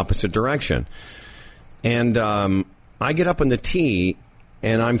going in the opposite direction. And I get up on the tee,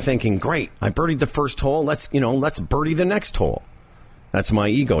 and I'm thinking, great, I birdied the first hole. Let's birdie the next hole. That's my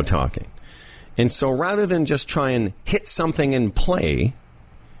ego talking. And so rather than just try and hit something in play,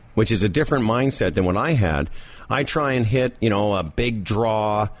 which is a different mindset than what I had, I try and hit, a big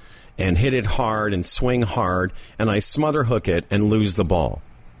draw and hit it hard and swing hard, and I smother hook it and lose the ball.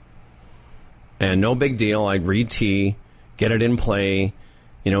 And no big deal. I'd re-tee, get it in play,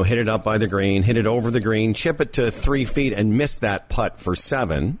 hit it up by the green, hit it over the green, chip it to 3 feet, and miss that putt for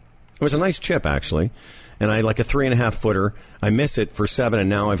 7. It was a nice chip, actually. And I like a 3.5 footer. I miss it for 7, and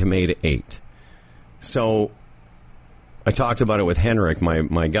now I've made 8. So I talked about it with Henrik,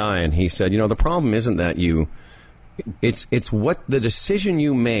 my guy, and he said, the problem isn't that it's what the decision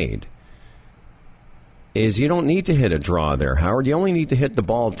you made is. You don't need to hit a draw there, Howard. You only need to hit the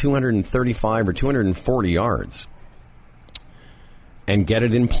ball 235 or 240 yards and get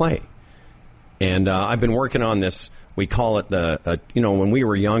it in play. And I've been working on this. We call it when we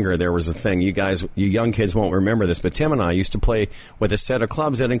were younger, there was a thing. You young kids won't remember this, but Tim and I used to play with a set of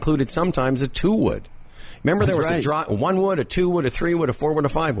clubs that included sometimes a 2-wood. Remember, there was a 1-wood, a 2-wood, a 3-wood, a 4-wood, a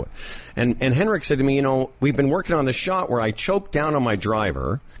 5-wood. And Henrik said to me, we've been working on the shot where I choked down on my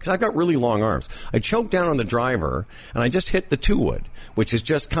driver, because I've got really long arms. I choked down on the driver, and I just hit the 2-wood, which is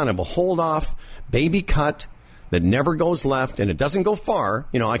just kind of a hold-off, baby cut that never goes left, and it doesn't go far.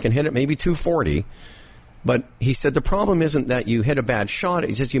 I can hit it maybe 240. But he said the problem isn't that you hit a bad shot.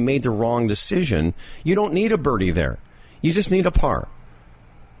 It's just you made the wrong decision. You don't need a birdie there. You just need a par.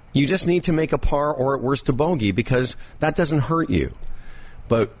 You just need to make a par or at worst a bogey, because that doesn't hurt you.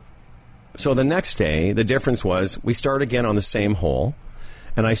 But so the next day, the difference was we start again on the same hole,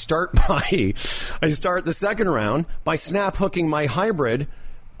 and I start the second round by snap hooking my hybrid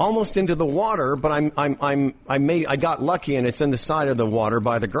almost into the water, but I got lucky, and it's in the side of the water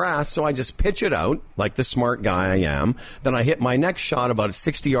by the grass, so I just pitch it out like the smart guy I am. Then I hit my next shot about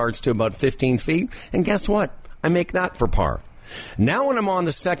 60 yards to about 15 feet, and guess what? I make that for par. Now when I'm on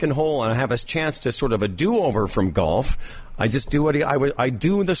the second hole and I have a chance to sort of a do-over from golf, I just do I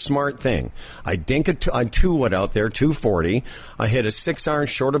do the smart thing. I dink a 2-wood out there, 240. I hit a 6-iron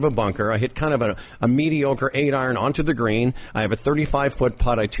short of a bunker. I hit kind of a mediocre 8-iron onto the green. I have a 35-foot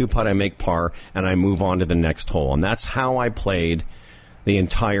putt. I 2-putt. I make par, and I move on to the next hole. And that's how I played the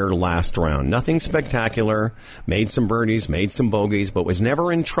entire last round. Nothing spectacular. Made some birdies, made some bogeys, but was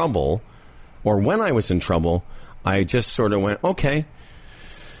never in trouble. Or when I was in trouble, I just sort of went, okay,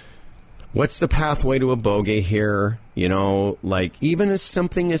 what's the pathway to a bogey here? Even as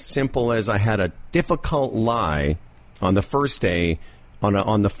something as simple as I had a difficult lie on the first day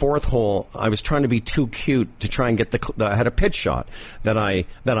on the fourth hole. I was trying to be too cute to try and get I had a pitch shot that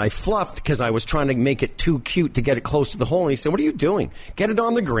I fluffed because I was trying to make it too cute to get it close to the hole. And he said, what are you doing? Get it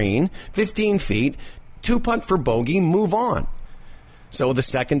on the green, 15 feet, 2-putt for bogey, move on. So the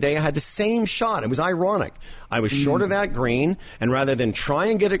second day I had the same shot. It was ironic. I was short of that green, and rather than try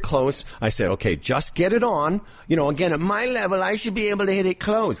and get it close, I said, okay, just get it on. Again, at my level, I should be able to hit it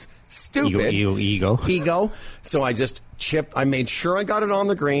close. Stupid. Ego. So I just chipped. I made sure I got it on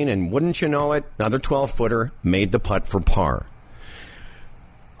the green, and wouldn't you know it, another 12-footer, made the putt for par.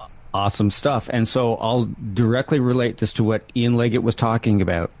 Awesome stuff. And so I'll directly relate this to what Ian Leggett was talking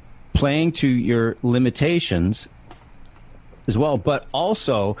about. Playing to your limitations as well, but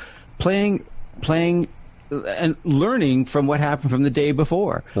also playing and learning from what happened from the day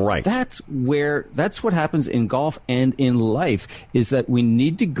before. Right. That's what happens in golf and in life, is that we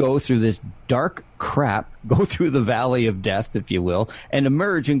need to go through this dark crap, go through the valley of death, if you will, and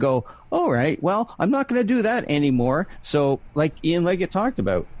emerge and go, all right, well, I'm not going to do that anymore. So like Ian Leggett talked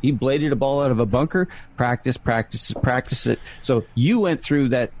about, he bladed a ball out of a bunker, practice it. So you went through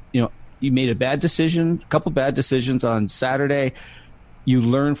that, you made a couple bad decisions on Saturday. You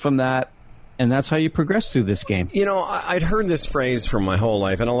learned from that, and that's how you progress through this game. I'd heard this phrase for my whole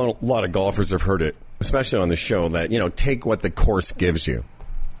life, and a lot of golfers have heard it, especially on the show, that, take what the course gives you.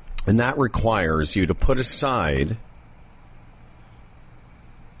 And that requires you to put aside,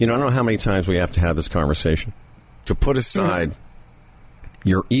 I don't know how many times we have to have this conversation, to put aside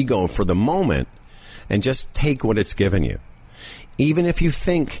your ego for the moment and just take what it's given you. Even if you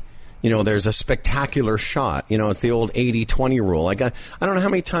think, there's a spectacular shot. It's the old 80-20 rule. I don't know how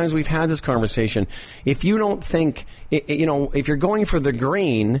many times we've had this conversation. If you don't think, if you're going for the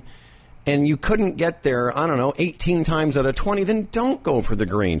green and you couldn't get there, 18 times out of 20, then don't go for the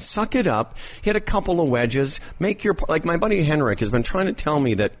green. Suck it up. Hit a couple of wedges. Like my buddy Henrik has been trying to tell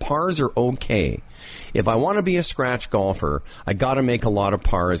me that pars are okay. If I want to be a scratch golfer, I got to make a lot of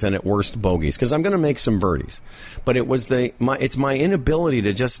pars and at worst bogeys, because I'm going to make some birdies. But it's my inability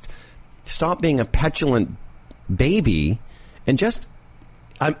to just stop being a petulant baby and just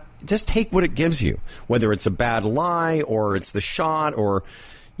take what it gives you, whether it's a bad lie or it's the shot or,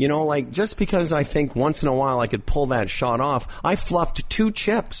 just because I think once in a while I could pull that shot off. I fluffed 2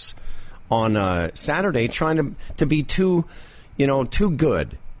 chips on Saturday trying to be too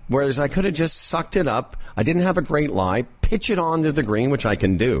good. Whereas I could have just sucked it up. I didn't have a great lie. Pitch it onto the green, which I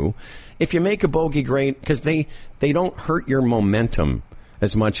can do. If you make a bogey, great, because they don't hurt your momentum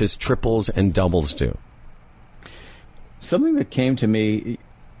as much as triples and doubles do. Something that came to me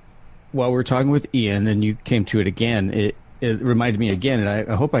while we were talking with Ian, and you came to it again, it reminded me again,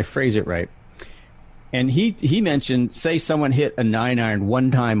 and I hope I phrase it right. And he mentioned, say someone hit a 9-iron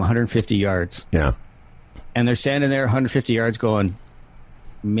one time, 150 yards. Yeah. And they're standing there 150 yards going,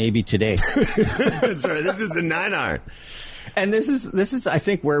 maybe today. That's right. This is the 9-iron. And this is I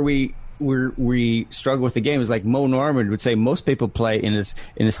think where we struggle with the game is like Mo Norman would say most people play in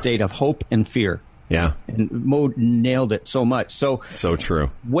a state of hope and fear. Yeah. And Mo nailed it so much. So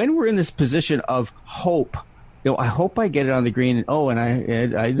true. When we're in this position of hope, I hope I get it on the green, and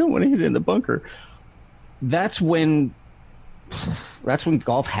I don't want to hit it in the bunker. That's when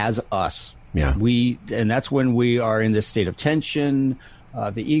golf has us. Yeah. And that's when we are in this state of tension,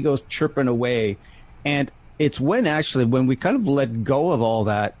 the ego's chirping away. And it's when we kind of let go of all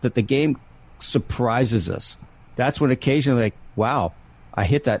that the game surprises us. That's when occasionally, like, wow, I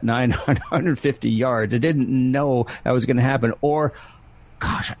hit that 950 yards. I didn't know that was going to happen. Or,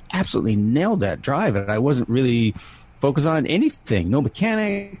 gosh, I absolutely nailed that drive, and I wasn't really focused on anything. No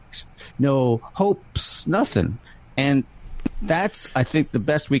mechanics, no hopes, nothing. And that's, I think, the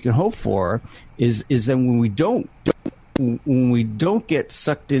best we can hope for is that when we don't get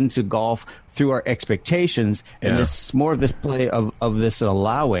sucked into golf through our expectations, and this more of this play of this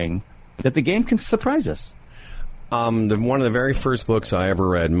allowing, that the game can surprise us. One of the very first books I ever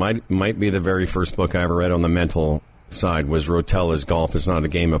read might be the very first book I ever read on the mental side was Rotella's Golf is Not a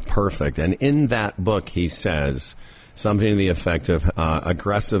Game of Perfect. And in that book, he says something to the effect of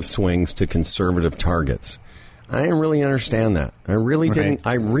aggressive swings to conservative targets. I didn't really understand that. I really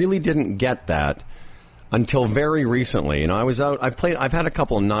didn't get that until very recently. I was out. I've had a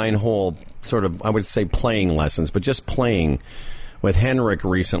couple of 9-hole sort of, I would say, playing lessons, but just playing with Henrik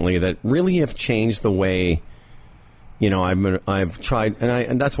recently that really have changed the way. I've tried,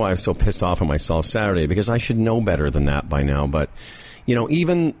 and that's why I was so pissed off at myself Saturday, because I should know better than that by now. But,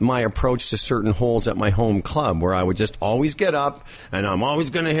 even my approach to certain holes at my home club, where I would just always get up and I'm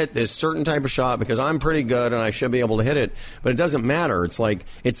always going to hit this certain type of shot because I'm pretty good and I should be able to hit it. But it doesn't matter. It's like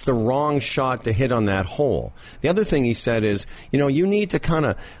it's the wrong shot to hit on that hole. The other thing he said is, you need to kind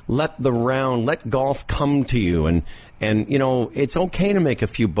of let golf come to you. And it's okay to make a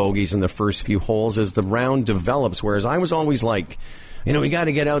few bogeys in the first few holes as the round develops. Whereas I was always like, we got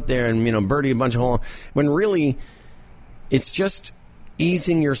to get out there and, birdie a bunch of holes. When really, it's just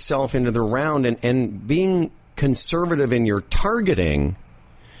easing yourself into the round and being conservative in your targeting,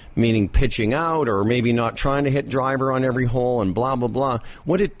 meaning pitching out or maybe not trying to hit driver on every hole and blah, blah, blah.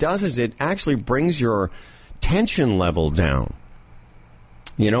 What it does is it actually brings your tension level down.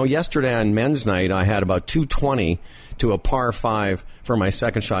 Yesterday on men's night, I had about 220 to a par 5 for my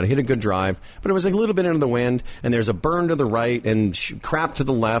second shot. I hit a good drive, but it was a little bit into the wind, and there's a burn to the right and crap to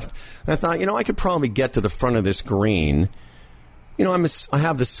the left. And I thought, I could probably get to the front of this green. I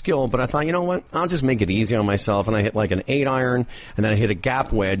have the skill, but I thought, what? I'll just make it easy on myself. And I hit like an 8-iron, and then I hit a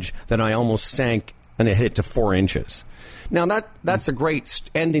gap wedge that I almost sank, and it hit it to 4 inches. Now, that's a great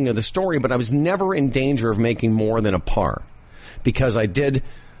ending to the story, but I was never in danger of making more than a par. Because I did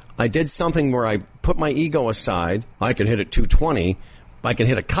something where I put my ego aside. I can hit it 220. I can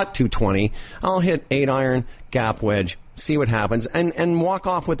hit a cut 220. I'll hit 8-iron, gap wedge, see what happens, and walk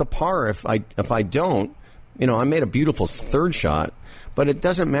off with a par if I don't. I made a beautiful third shot, but it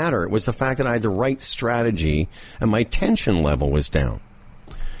doesn't matter. It was the fact that I had the right strategy and my tension level was down.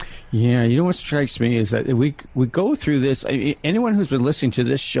 Yeah, what strikes me is that we go through this. Anyone who's been listening to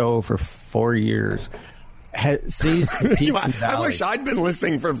this show for 4 years sees the peaks and valleys. I wish I'd been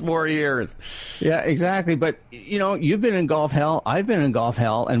listening for 4 years. Yeah, exactly. But, you've been in golf hell. I've been in golf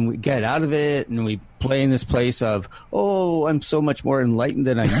hell, and we get out of it, and we play in this place of, I'm so much more enlightened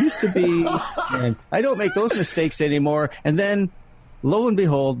than I used to be, and I don't make those mistakes anymore. And then, lo and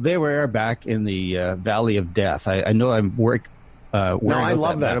behold, there we are back in the valley of death. I know I'm I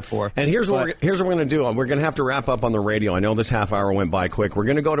love that metaphor. And here's what we're going to do. We're going to have to wrap up on the radio. I know this half hour went by quick. We're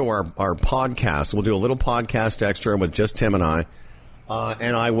going to go to our podcast. We'll do a little podcast extra with just Tim and I.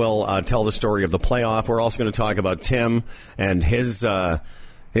 And I will tell the story of the playoff. We're also going to talk about Tim and his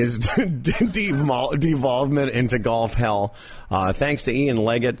devolvement into golf hell. Thanks to Ian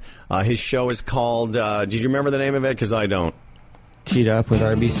Leggett. His show is called, did you remember the name of it? Because I don't. Teed Up with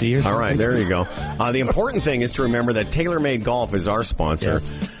RBC or something. All right, there you go. The important thing is to remember that TaylorMade Golf is our sponsor,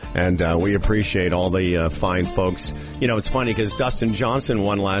 yes. And we appreciate all the fine folks. It's funny because Dustin Johnson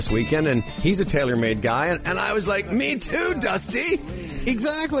won last weekend, and he's a TaylorMade guy, and I was like, me too, Dusty.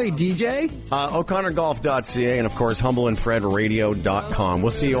 Exactly, DJ. O'ConnorGolf.ca and, of course, HumbleandFredRadio.com.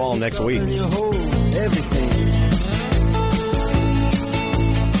 We'll see you all next week. You hold everything.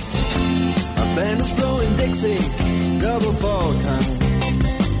 A band is blowing Dixie, double fall time.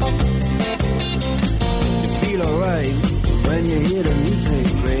 You feel alright when you hear the music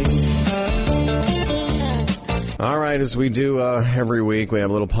ring. All right, as we do every week, we have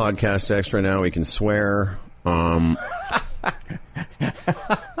a little podcast extra now. We can swear.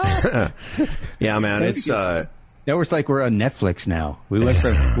 Yeah, man, it's now it's like we're on Netflix now. We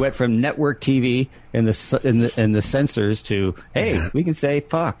went from network TV and the censors to, hey, we can say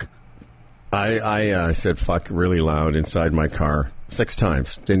fuck. I said fuck really loud inside my car 6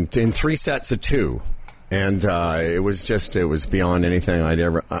 times in 3 sets of 2. And it was beyond anything I'd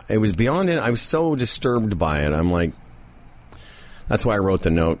ever. It was beyond it. I was so disturbed by it. I'm like, that's why I wrote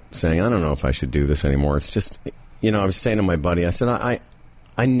the note saying, I don't know if I should do this anymore. It's just, I was saying to my buddy, I said,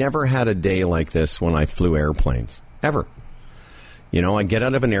 I never had a day like this when I flew airplanes, ever. I'd get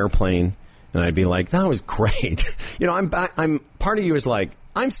out of an airplane and I'd be like, that was great. I'm back. Part of you is like,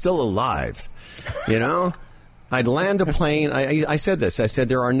 I'm still alive, I'd land a plane. I said this. I said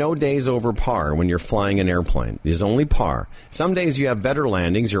there are no days over par when you're flying an airplane. There's only par. Some days you have better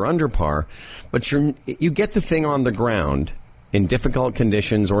landings. You're under par. But you get the thing on the ground in difficult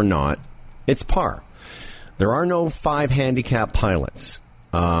conditions or not. It's par. There are no 5 handicap pilots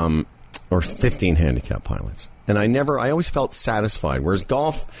or 15 handicap pilots. And I always felt satisfied. Whereas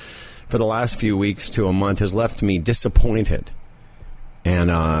golf for the last few weeks to a month has left me disappointed.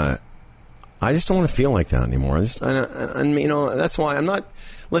 And I just don't want to feel like that anymore. That's why I'm not...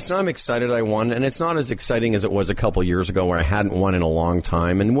 Listen, I'm excited I won, and it's not as exciting as it was a couple years ago where I hadn't won in a long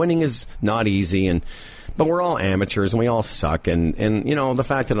time, and winning is not easy, but we're all amateurs, and we all suck, and the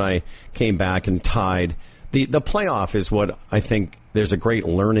fact that I came back and tied... The playoff is what I think there's a great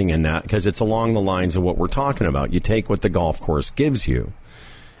learning in that, because it's along the lines of what we're talking about. You take what the golf course gives you,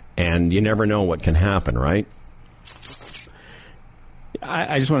 and you never know what can happen, right?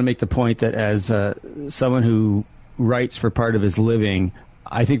 I just want to make the point that as someone who writes for part of his living,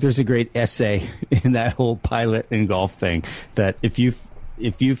 I think there's a great essay in that whole pilot and golf thing that if you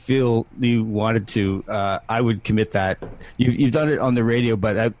feel you wanted to, I would commit that. You've done it on the radio,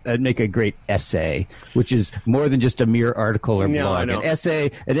 but I'd make a great essay, which is more than just a mere article or blog. An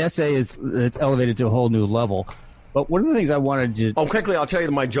essay is it's elevated to a whole new level. But one of the things I wanted to... Oh, quickly, I'll tell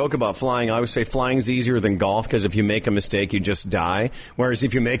you my joke about flying. I always say flying's easier than golf because if you make a mistake, you just die. Whereas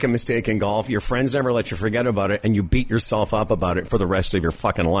if you make a mistake in golf, your friends never let you forget about it, and you beat yourself up about it for the rest of your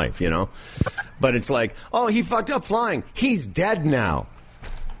fucking life, But it's like, oh, he fucked up flying. He's dead now.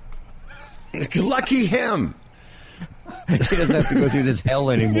 Lucky him. He doesn't have to go through this hell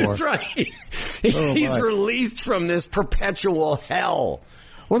anymore. That's right. He's released from this perpetual hell.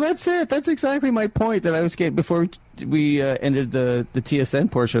 Well, that's it. That's exactly my point that I was getting before we ended the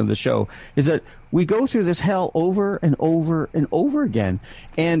TSN portion of the show, is that we go through this hell over and over and over again.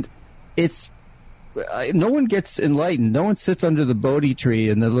 And it's no one gets enlightened. No one sits under the Bodhi tree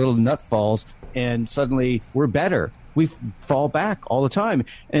and the little nut falls and suddenly we're better. We fall back all the time.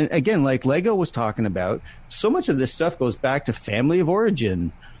 And again, like Lego was talking about, so much of this stuff goes back to family of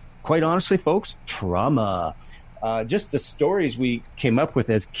origin. Quite honestly, folks, trauma. Just the stories we came up with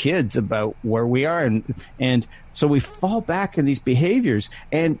as kids about where we are. And so we fall back in these behaviors.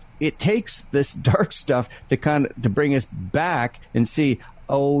 And it takes this dark stuff to bring us back and see,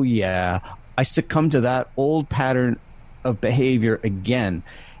 oh, yeah, I succumb to that old pattern of behavior again.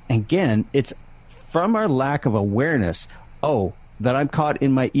 Again, it's from our lack of awareness. Oh, that I'm caught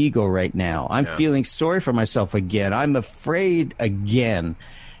in my ego right now. I'm feeling sorry for myself again. I'm afraid again.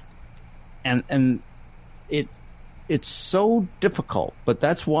 And it's so difficult, but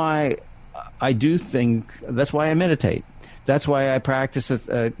that's why I that's why I meditate. That's why I practice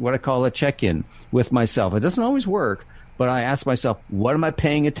what I call a check-in with myself. It doesn't always work, but I ask myself, what am I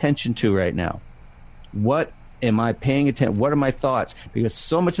paying attention to right now? What am I paying attention? What are my thoughts? Because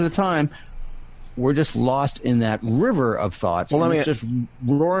so much of the time, we're just lost in that river of thoughts. Well, it's just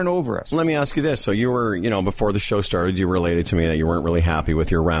roaring over us. Let me ask you this. So you were, before the show started, you related to me that you weren't really happy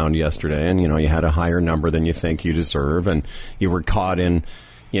with your round yesterday. And, you had a higher number than you think you deserve. And you were caught in,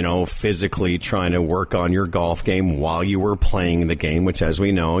 physically trying to work on your golf game while you were playing the game, which, as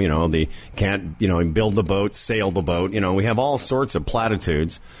we know, build the boat, sail the boat. We have all sorts of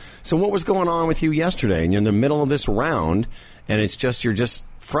platitudes. So what was going on with you yesterday? And you're in the middle of this round, and you're just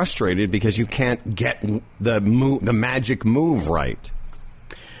frustrated because you can't get the magic move right.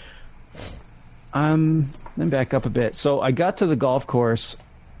 Let me back up a bit. So I got to the golf course,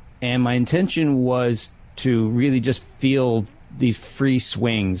 and my intention was to really just feel these free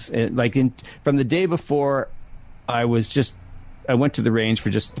swings. From the day before, I went to the range for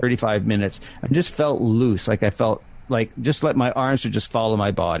just 35 minutes and just felt loose. Like I felt like just let my arms would just follow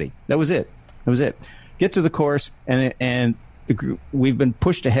my body. That was it. Get to the course and we've been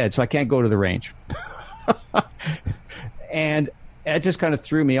pushed ahead, so I can't go to the range. And it just kind of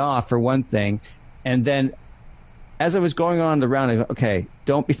threw me off for one thing. And then as I was going on the round, I go, okay,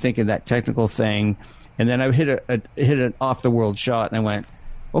 don't be thinking that technical thing. And then I hit an off the world shot, and I went,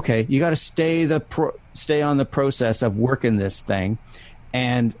 okay, you got to stay on the process of working this thing,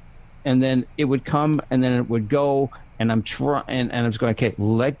 and then it would come, and then it would go, and I'm trying, and I was going, okay,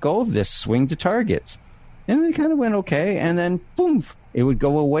 let go of this, swing to targets, and it kind of went okay, and then boom, it would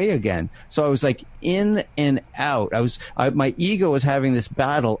go away again. So I was like in and out. My ego was having this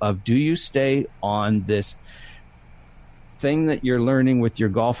battle of, do you stay on this thing that you're learning with your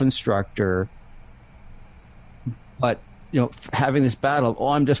golf instructor, but having this battle,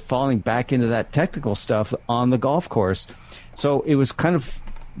 I'm just falling back into that technical stuff on the golf course. So it was kind of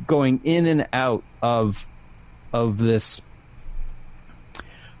going in and out of this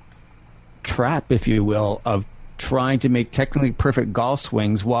trap, if you will, of trying to make technically perfect golf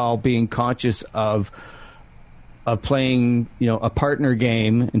swings while being conscious of playing, a partner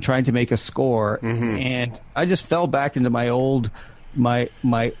game and trying to make a score. Mm-hmm. And I just fell back into my old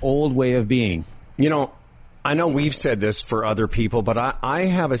way of being. I know we've said this for other people, but I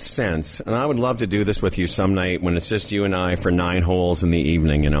have a sense, and I would love to do this with you some night when it's just you and I for 9 holes in the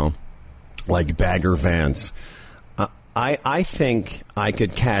evening, like Bagger Vance. I think I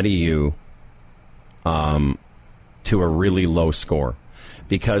could caddy you to a really low score,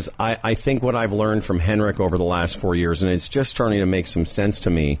 because I think what I've learned from Henrik over the last 4 years, and it's just starting to make some sense to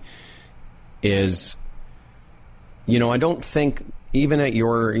me, is, I don't think, even at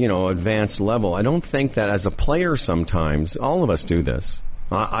your, advanced level, I don't think that as a player sometimes, all of us do this.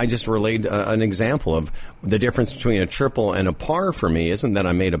 I just relayed an example of the difference between a triple and a par for me isn't that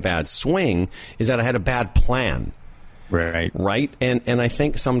I made a bad swing, is that I had a bad plan. Right? And I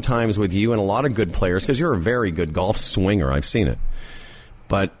think sometimes with you and a lot of good players, because you're a very good golf swinger, I've seen it,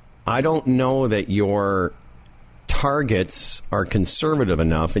 but I don't know that your targets are conservative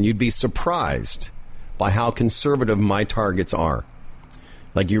enough, and you'd be surprised by how conservative my targets are.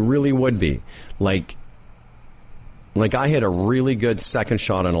 Like, you really would be. Like I hit a really good second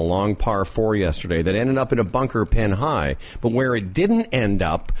shot on a long par 4 yesterday that ended up in a bunker pin high, but where it didn't end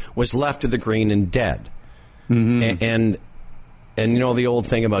up was left of the green and dead. Mm-hmm. And the old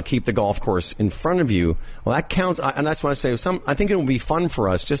thing about keep the golf course in front of you, well, that counts. And that's why I say I think it will be fun for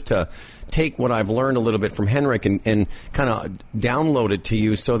us just to take what I've learned a little bit from Henrik and kind of download it to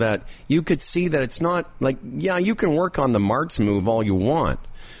you so that you could see that it's not like, yeah, you can work on the Martz move all you want,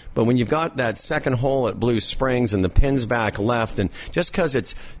 but when you've got that second hole at Blue Springs and the pin's back left, and just because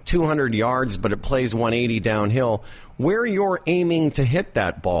it's 200 yards but it plays 180 downhill, where you're aiming to hit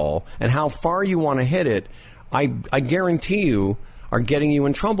that ball and how far you want to hit it, I guarantee you are getting you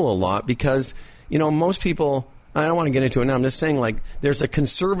in trouble a lot, because, most people, I don't want to get into it now, I'm just saying, like, there's a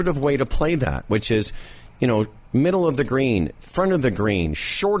conservative way to play that, which is, middle of the green, front of the green,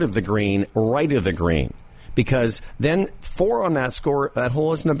 short of the green, right of the green, because then 4 on that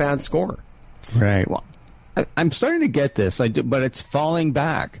hole isn't a bad score. Right. Well, I'm starting to get this, but it's falling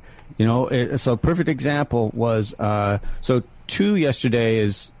back. So a perfect example was, 2 yesterday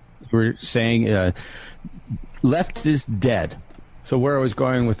is, we're saying, left is dead. So where I was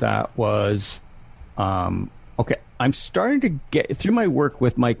going with that was, okay, I'm starting to get, through my work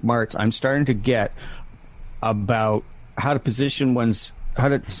with Mike Martz, I'm starting to get about how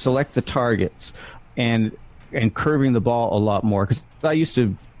to select the targets and curving the ball a lot more. Because I used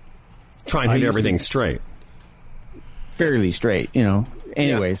to try and hit everything straight. Fairly straight,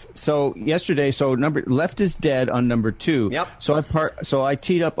 Anyways, yeah. So yesterday, left is dead on number 2. Yep. So I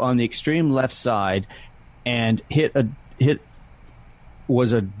teed up on the extreme left side and hit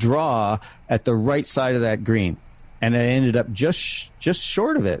was a draw at the right side of that green, and I ended up just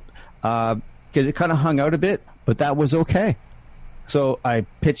short of it because it kind of hung out a bit, but that was okay. So I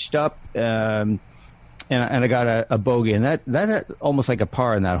pitched up and I got a bogey, and that almost like a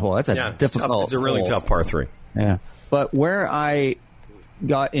par in that hole. That's a difficult. It's a really tough par 3. Yeah, but where I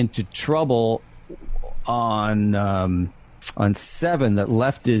got into trouble on 7, that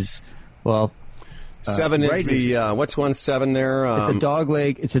left is 7 is the what's 1-7 there? It's a dog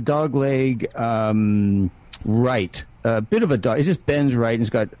leg. It's a dog leg right. A bit of a dog. It just bends right, and it's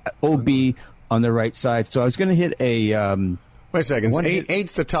got OB on the right side. So I was going to hit a. Wait a second.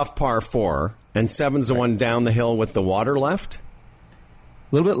 8's the tough par 4, and 7's the one down the hill with the water left. A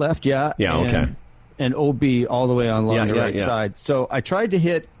little bit left, yeah. Yeah. Okay. and OB all the way along the right side. So I tried to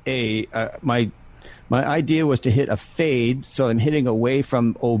hit my idea was to hit a fade, so I'm hitting away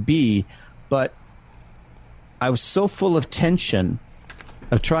from OB, but I was so full of tension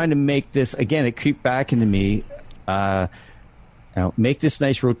of trying to make this, again, it creeped back into me, make this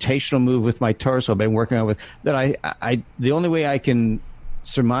nice rotational move with my torso I've been working on with, that I the only way I can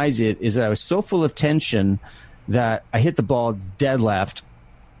surmise it is that I was so full of tension that I hit the ball dead left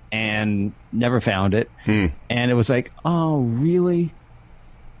and never found it. And it was like, oh, really?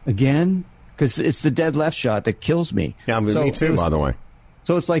 Again? Because it's the dead left shot that kills me. Yeah, me too, by the way.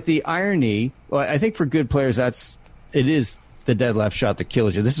 So it's like the irony. Well, I think for good players, it is the dead left shot that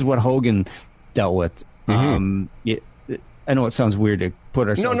kills you. This is what Hogan dealt with. I know it sounds weird to put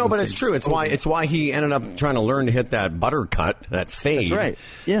ourselves. No, but it's true. It's why he ended up trying to learn to hit that buttercut, that fade. That's right.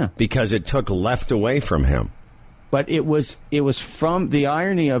 Yeah, because it took left away from him. But it was from the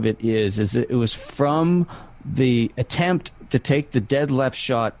irony of it is it was from the attempt to take the dead left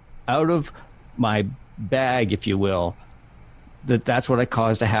shot out of my bag, if you will. That's what I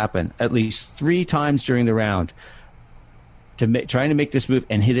caused to happen at least 3 times during the round. Trying to make this move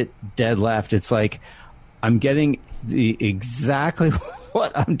and hit it dead left. It's like I'm getting exactly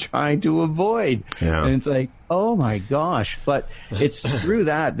what I'm trying to avoid. Yeah. And it's like, oh my gosh. But it's through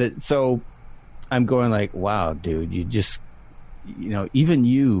that so I'm going like, wow, dude, you just, even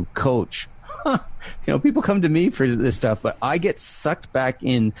you, coach, people come to me for this stuff, but I get sucked back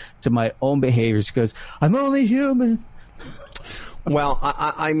into my own behaviors because I'm only human. Well,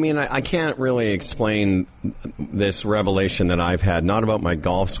 I mean, I can't really explain this revelation that I've had, not about my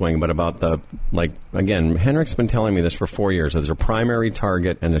golf swing, but about again, Henrik's been telling me this for 4 years. There's a primary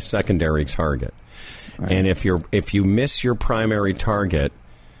target and a secondary target. Right. And if you miss your primary target,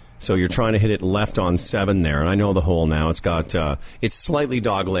 so you're trying to hit it left on 7 there, and I know the hole now. It's got it's slightly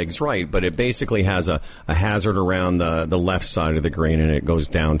dog legs right, but it basically has a hazard around the left side of the green, and it goes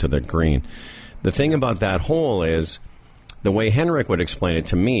down to the green. The thing about that hole is, the way Henrik would explain it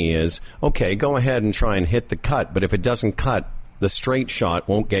to me is, okay, go ahead and try and hit the cut, but if it doesn't cut, the straight shot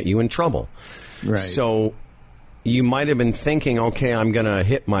won't get you in trouble. Right. So you might have been thinking, okay, I'm going to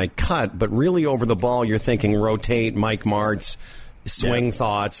hit my cut, but really over the ball you're thinking rotate, Mike Martz, swing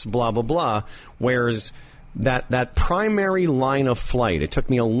thoughts, blah, blah, blah, whereas that primary line of flight, it took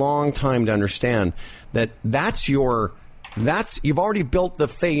me a long time to understand that's you've already built the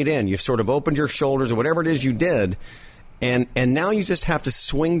fade in. You've sort of opened your shoulders or whatever it is you did, and now you just have to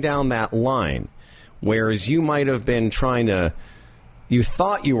swing down that line, whereas you might have been you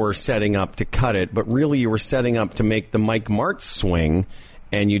thought you were setting up to cut it, but really you were setting up to make the Mike Martz swing,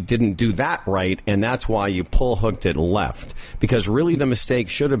 and you didn't do that right, and that's why you pull-hooked it left. Because really the mistake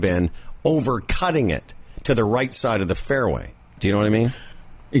should have been over-cutting it to the right side of the fairway. Do you know what I mean?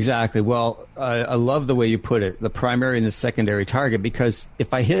 Exactly. Well, I love the way you put it, the primary and the secondary target, because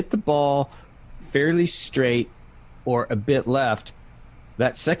if I hit the ball fairly straight or a bit left,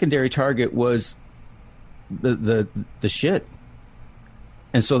 that secondary target was the shit.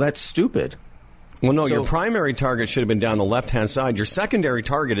 And so that's stupid. Well, no, your primary target should have been down the left-hand side. Your secondary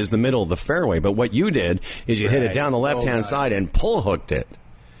target is the middle of the fairway. But what you did is you hit it down the left-hand side and pull-hooked it.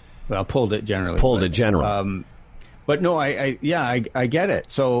 Well, pulled it generally. But no, I get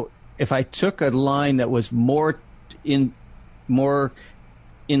it. So if I took a line that was more in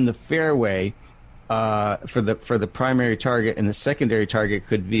the fairway for the primary target, and the secondary target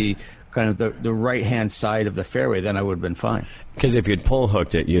could be kind of the right-hand side of the fairway, then I would have been fine. Because if you'd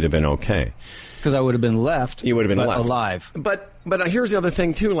pull-hooked it, you'd have been okay. Because I would have been left. You would have been left. Alive. But here's the other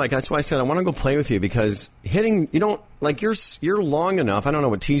thing, too. Like, that's why I said I want to go play with you, because hitting, you're long enough. I don't know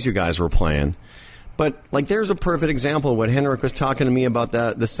what tees you guys were playing. But, there's a perfect example of what Henrik was talking to me about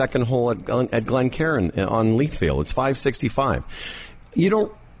the second hole at Glencairn on Leithfield. It's 565.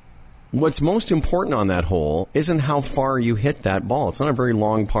 What's most important on that hole isn't how far you hit that ball. It's not a very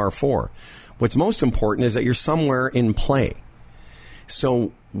long par 4. What's most important is that you're somewhere in play.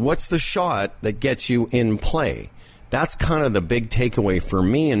 So what's the shot that gets you in play? That's kind of the big takeaway for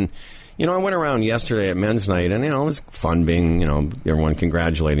me. And, I went around yesterday at men's night, and, it was fun being, everyone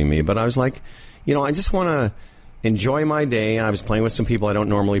congratulating me. But I was like, I just want to enjoy my day. I was playing with some people I don't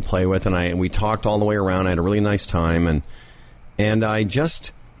normally play with, and we talked all the way around. I had a really nice time, and I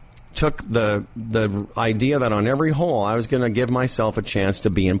just took the idea that on every hole I was going to give myself a chance to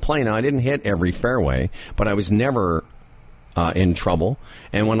be in play. Now, I didn't hit every fairway, but I was never in trouble.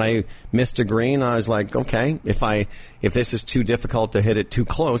 And when I missed a green, I was like, okay, if this is too difficult to hit it too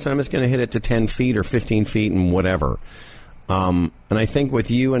close, I'm just going to hit it to 10 feet or 15 feet and whatever. And I think with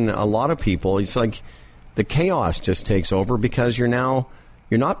you and a lot of people, it's like the chaos just takes over, because you're now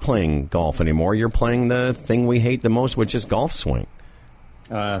you're not playing golf anymore. You're playing the thing we hate the most, which is golf swing.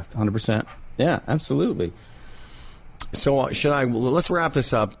 100%. Yeah, absolutely. So let's wrap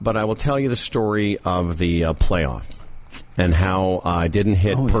this up, but I will tell you the story of the playoff and how I didn't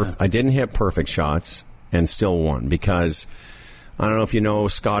hit perfect shots and still won, because I don't know if you know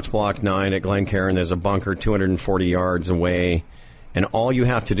Scotch Block 9 at Glencairn. There's a bunker 240 yards away, and all you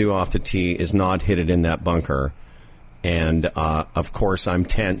have to do off the tee is not hit it in that bunker. And of course, I'm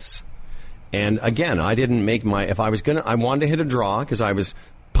tense. And again, I didn't make I wanted to hit a draw because I was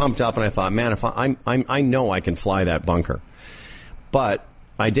pumped up, and I thought, man, if I know I can fly that bunker. But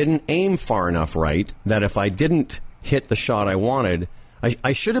I didn't aim far enough right that if I didn't hit the shot I wanted,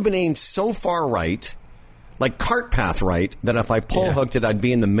 I should have been aimed so far right, like cart path right, that if I hooked it, I'd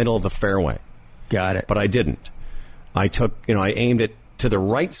be in the middle of the fairway. Got it. But I didn't. I aimed it to the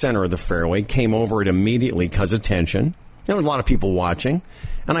right center of the fairway, came over it immediately because of tension. There were a lot of people watching,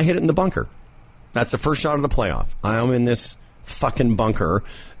 and I hit it in the bunker. That's the first shot of the playoff. I'm in this fucking bunker.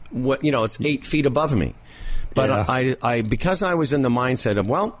 It's 8 feet above me. But I because I was in the mindset of,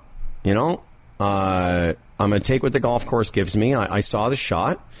 I'm going to take what the golf course gives me. I saw the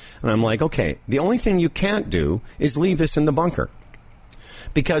shot, and I'm like, okay, the only thing you can't do is leave this in the bunker.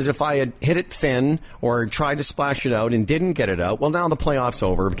 Because if I had hit it thin or tried to splash it out and didn't get it out, well, now the playoff's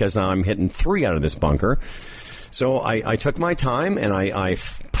over because now I'm hitting 3 out of this bunker. So I took my time and I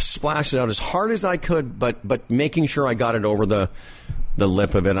splashed it out as hard as I could, but making sure I got it over the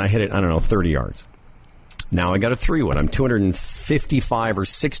lip of it. I hit it, 30 yards. Now I got a 3-wood. I'm 255 or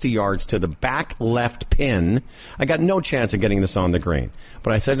 60 yards to the back left pin. I got no chance of getting this on the green.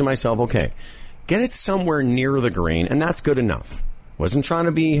 But I said to myself, okay, get it somewhere near the green, and that's good enough. Wasn't trying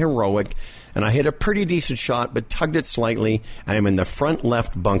to be heroic, and I hit a pretty decent shot, but tugged it slightly, and I'm in the front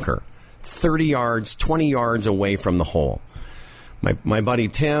left bunker, 30 yards, 20 yards away from the hole. My buddy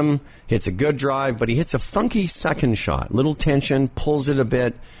Tim hits a good drive, but he hits a funky second shot. Little tension, pulls it a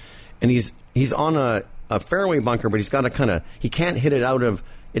bit, and he's on a fairway bunker, but he's got to he can't hit it out of,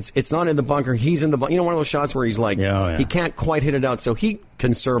 it's not in the bunker, he's in the bunker. One of those shots where he's like, he can't quite hit it out, so he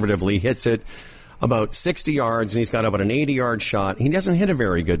conservatively hits it about 60 yards, and he's got about an 80-yard shot. He doesn't hit a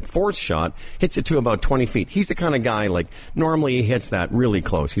very good fourth shot, hits it to about 20 feet. He's the kind of guy, normally he hits that really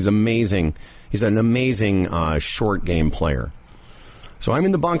close. He's amazing. He's an amazing short game player. So I'm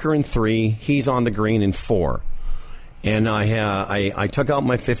in the bunker in 3. He's on the green in 4. And I took out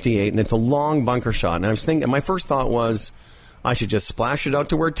my 58, and it's a long bunker shot. And I was thinking, my first thought was, I should just splash it out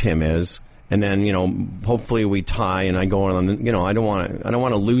to where Tim is, and then hopefully we tie, and I go on. I don't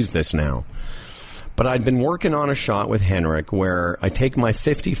want to lose this now. But I'd been working on a shot with Henrik where I take my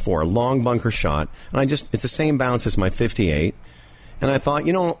 54, long bunker shot, and it's the same bounce as my 58. And I thought,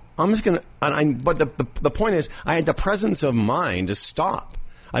 I'm just going to, but the point is, I had the presence of mind to stop.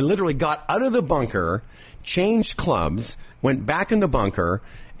 I literally got out of the bunker, changed clubs, went back in the bunker,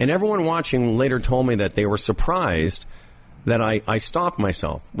 and everyone watching later told me that they were surprised that I stopped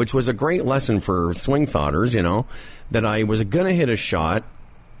myself, which was a great lesson for swing thoughters, that I was going to hit a shot,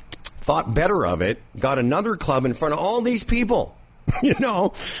 thought better of it, got another club in front of all these people, in front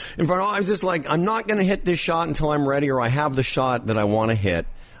of I was just like, I'm not going to hit this shot until I'm ready or I have the shot that I want to hit.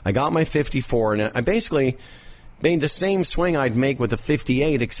 I got my 54, and I basically made the same swing I'd make with a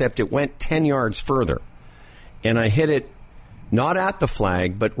 58, except it went 10 yards further. And I hit it not at the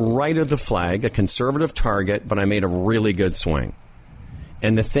flag, but right of the flag, a conservative target, but I made a really good swing.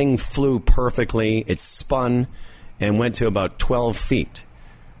 And the thing flew perfectly. It spun and went to about 12 feet.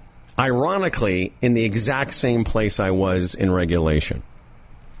 Ironically, in the exact same place I was in regulation.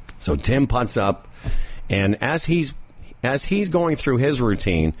 So Tim putts up, and as he's going through his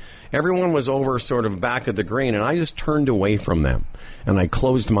routine, everyone was over sort of back of the green, and I just turned away from them, and I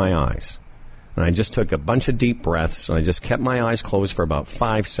closed my eyes. And I just took a bunch of deep breaths, and I just kept my eyes closed for about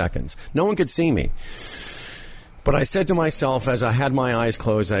 5 seconds. No one could see me. But I said to myself, as I had my eyes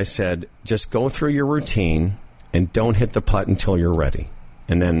closed, I said, just go through your routine and don't hit the putt until you're ready.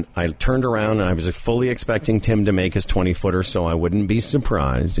 And then I turned around, and I was fully expecting Tim to make his 20-footer, so I wouldn't be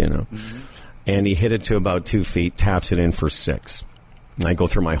surprised, Mm-hmm. And he hit it to about 2 feet, taps it in for 6. And I go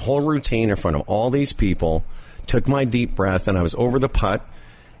through my whole routine in front of all these people, took my deep breath, and I was over the putt.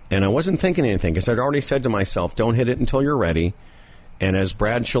 And I wasn't thinking anything because I'd already said to myself, don't hit it until you're ready. And as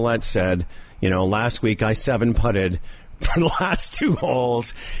Brad Gillette said, last week I 7-putted for the last 2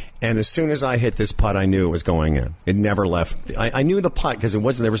 holes. And as soon as I hit this putt, I knew it was going in. It never left. I knew the putt because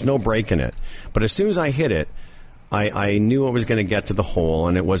there was no break in it. But as soon as I hit it, I knew it was going to get to the hole,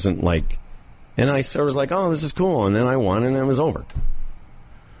 and it wasn't like... And I sort of was like, oh, this is cool. And then I won, and it was over.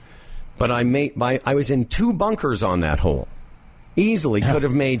 But I was in 2 bunkers on that hole. Easily could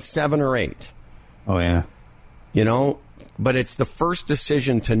have made 7 or 8. Oh, yeah. You know, but it's the first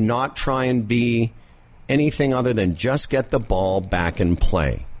decision to not try and be anything other than just get the ball back and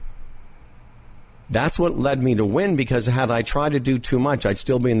play. That's what led me to win, because had I tried to do too much, I'd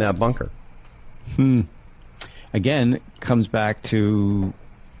still be in that bunker. Again, it comes back to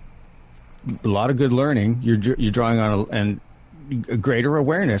a lot of good learning. You're drawing on a greater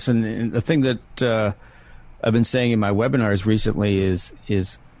awareness. And the thing that I've been saying in my webinars recently is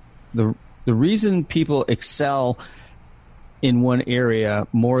the reason people excel in one area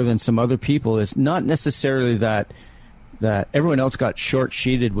more than some other people is not necessarily that everyone else got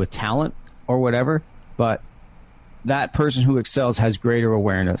short-sheeted with talent or whatever, but that person who excels has greater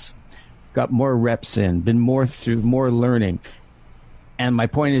awareness, got more reps in, been more learning. And my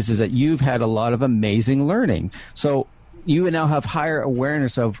point is that you've had a lot of amazing learning. So you now have higher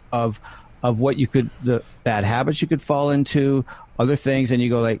awareness of what you could, the bad habits you could fall into, other things, and you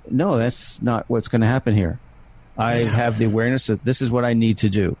go like, no, that's not what's going to happen here. I have the awareness that this is what I need to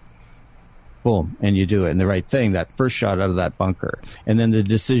do. Boom, and you do it. And the right thing, that first shot out of that bunker. And then the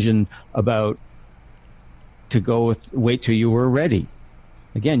decision about to go with, wait till you were ready.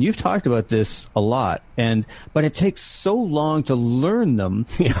 Again, you've talked about this a lot, but it takes so long to learn them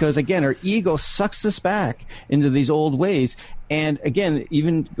because, again, our ego sucks us back into these old ways. And again,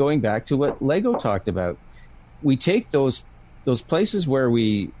 even going back to what Lego talked about, we take those places where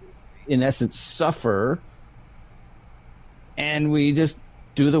we, in essence, suffer, and we just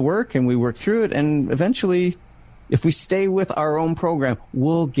do the work and we work through it. And eventually, if we stay with our own program,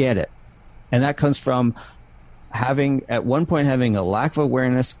 we'll get it. And that comes from at one point having a lack of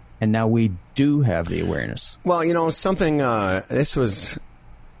awareness, and now we do have the awareness. Well, you know, something, this was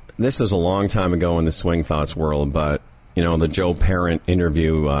a long time ago in the Swing Thoughts world, but, you know, the Joe Parent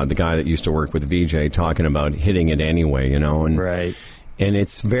interview, the guy that used to work with VJ, talking about hitting it anyway, you know, and right. And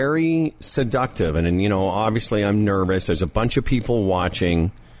it's very seductive. And, you know, obviously I'm nervous. There's a bunch of people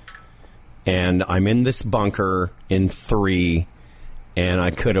watching, and I'm in this bunker in 3, and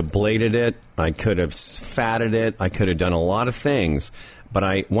I could have bladed it. I could have fatted it. I could have done a lot of things.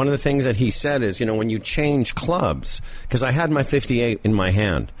 But one of the things that he said is, you know, when you change clubs, because I had my 58 in my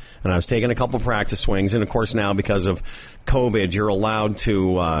hand, and I was taking a couple practice swings, and of course now because of COVID, you're allowed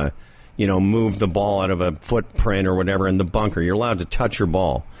to, move the ball out of a footprint or whatever in the bunker. You're allowed to touch your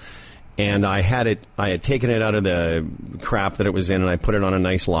ball. And I had taken it out of the crap that it was in, and I put it on a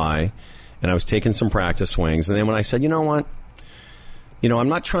nice lie, and I was taking some practice swings. And then when I said, you know what? You know, I'm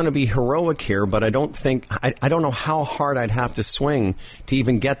not trying to be heroic here, but I don't know how hard I'd have to swing to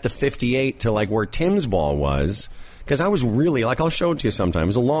even get the 58 to like where Tim's ball was, because I was really, like, I'll show it to you sometime. It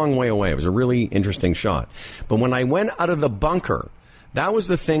was a long way away. It was a really interesting shot. But when I went out of the bunker, that was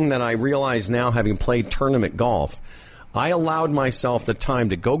the thing that I realize now, having played tournament golf. I allowed myself the time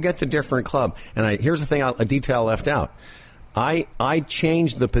to go get the different club. And here's the thing, a detail left out. I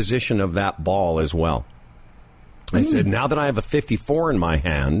changed the position of that ball as well. I said, now that I have a 54 in my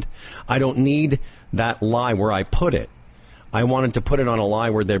hand, I don't need that lie where I put it. I wanted to put it on a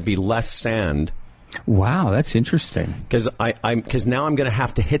lie where there'd be less sand. Wow, that's interesting. Because now I'm going to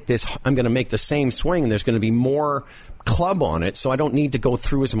have to hit this. I'm going to make the same swing, and there's going to be more club on it, so I don't need to go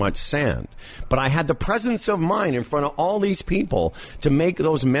through as much sand. But I had the presence of mind in front of all these people to make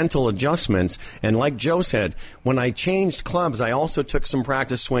those mental adjustments. And like Joe said, when I changed clubs, I also took some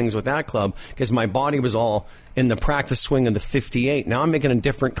practice swings with that club because my body was all in the practice swing of the 58. Now I'm making a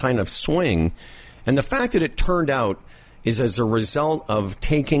different kind of swing. And the fact that it turned out is as a result of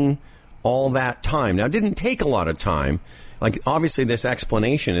taking all that time. Now, it didn't take a lot of time. Like, obviously, this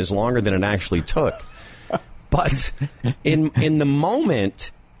explanation is longer than it actually took. But in the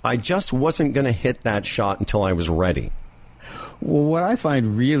moment, I just wasn't going to hit that shot until I was ready. Well, what I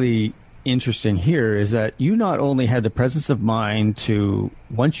find really interesting here is that you not only had the presence of mind to,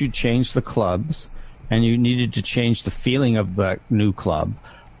 once you changed the clubs, and you needed to change the feeling of the new club,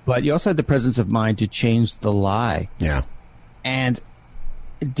 but you also had the presence of mind to change the lie. Yeah. And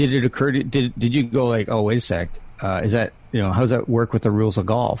did it occur to, did you go like, oh, wait a sec, is that, how does that work with the rules of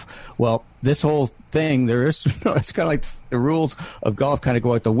golf? Well, this whole thing, it's kind of like the rules of golf kind of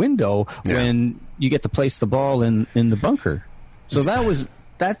go out the window when you get to place the ball in the bunker. So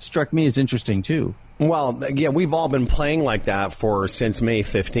that struck me as interesting too. Well, yeah, we've all been playing like that since May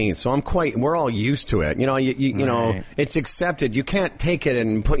 15th, so we're all used to it. You know, it's accepted. You can't take it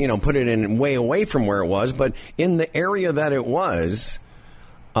and put it in way away from where it was, but in the area that it was,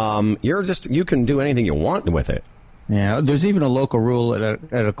 you can do anything you want with it. Yeah, there's even a local rule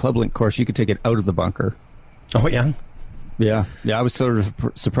at a Club Link course. You could take it out of the bunker. Oh, yeah? Yeah, I was sort of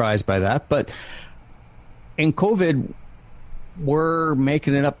surprised by that. But in COVID, we're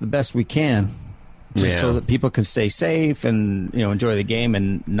making it up the best we can, just so that people can stay safe and enjoy the game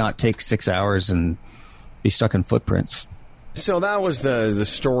and not take 6 hours and be stuck in footprints. So that was the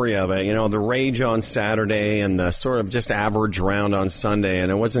story of it, the rage on Saturday and the sort of just average round on Sunday,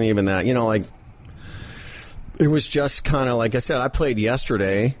 and it wasn't even that, it was just kind of like I said. I played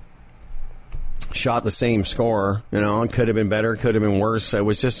yesterday, shot the same score, it could have been better, could have been worse. It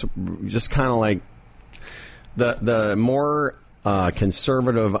was just kind of like the more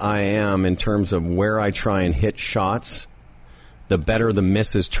conservative I am in terms of where I try and hit shots, the better the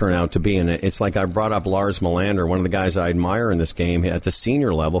misses turn out to be. And it's like I brought up Lars Melander, one of the guys I admire in this game at the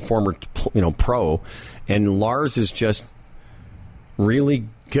senior level, former pro, and Lars is just really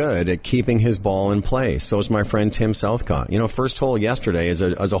good at keeping his ball in play. So is my friend Tim Southcott. First hole yesterday as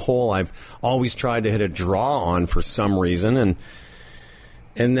a hole I've always tried to hit a draw on for some reason,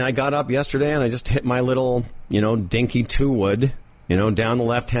 and I got up yesterday and I just hit my little dinky 2-wood down the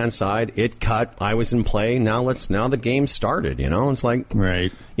left hand side. It cut. I was in play. Now the game started. It's like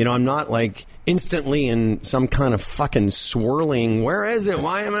right. I'm not like instantly in some kind of fucking swirling. Where is it?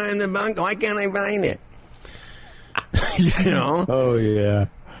 Why am I in the bunk? Why can't I find it? Oh yeah.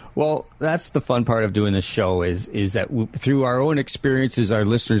 Well, that's the fun part of doing this show is that through our own experiences, our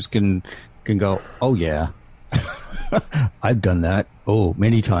listeners can go, oh yeah, I've done that. Oh,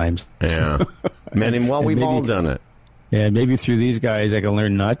 many times. Yeah, we've all done it. Yeah, maybe through these guys, I can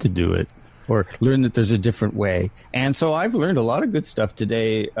learn not to do it or learn that there's a different way. And so I've learned a lot of good stuff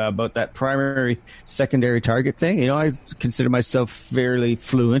today about that primary, secondary target thing. I consider myself fairly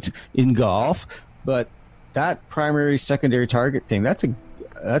fluent in golf, but that primary, secondary target thing, that's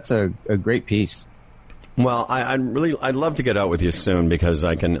a great piece. Well, I'd love to get out with you soon because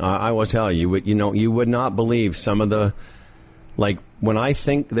I will tell you, you would not believe some of the, like when I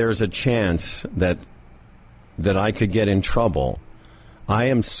think there's a chance that I could get in trouble, I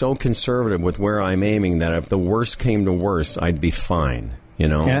am so conservative with where I'm aiming that if the worst came to worst, I'd be fine.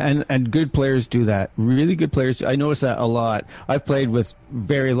 Yeah, and good players do that. Really good players. I notice that a lot. I've played with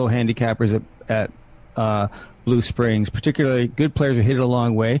very low handicappers at Blue Springs, particularly good players who hit it a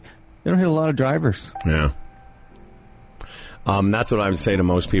long way. They don't hit a lot of drivers. Yeah. That's what I would say to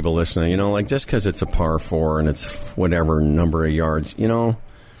most people listening. Like just because it's a par 4 and it's whatever number of yards,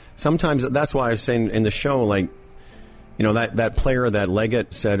 sometimes that's why I was saying in the show, like, that player, that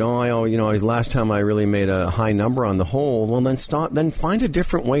Leggett said, last time I really made a high number on the hole. Well, then find a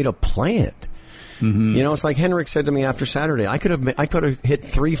different way to play it. Mm-hmm. It's like Henrik said to me after Saturday, I could have hit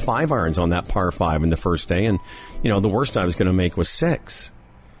 3 5-irons on that par 5 in the first day, and the worst I was going to make was 6.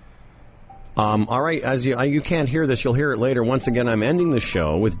 All right, as you can't hear this, you'll hear it later. Once again, I'm ending the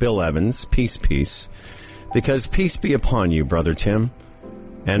show with Bill Evans, peace, because peace be upon you, brother Tim,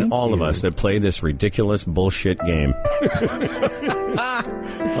 and Thank all you. of us that play this ridiculous bullshit game.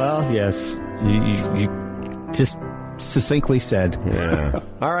 Well, yes, you just succinctly said. Yeah.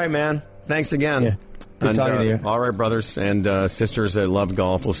 All right, man. Thanks again. Yeah. Good talking to you. All right, brothers and sisters that love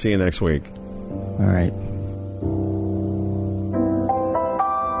golf. We'll see you next week. All right.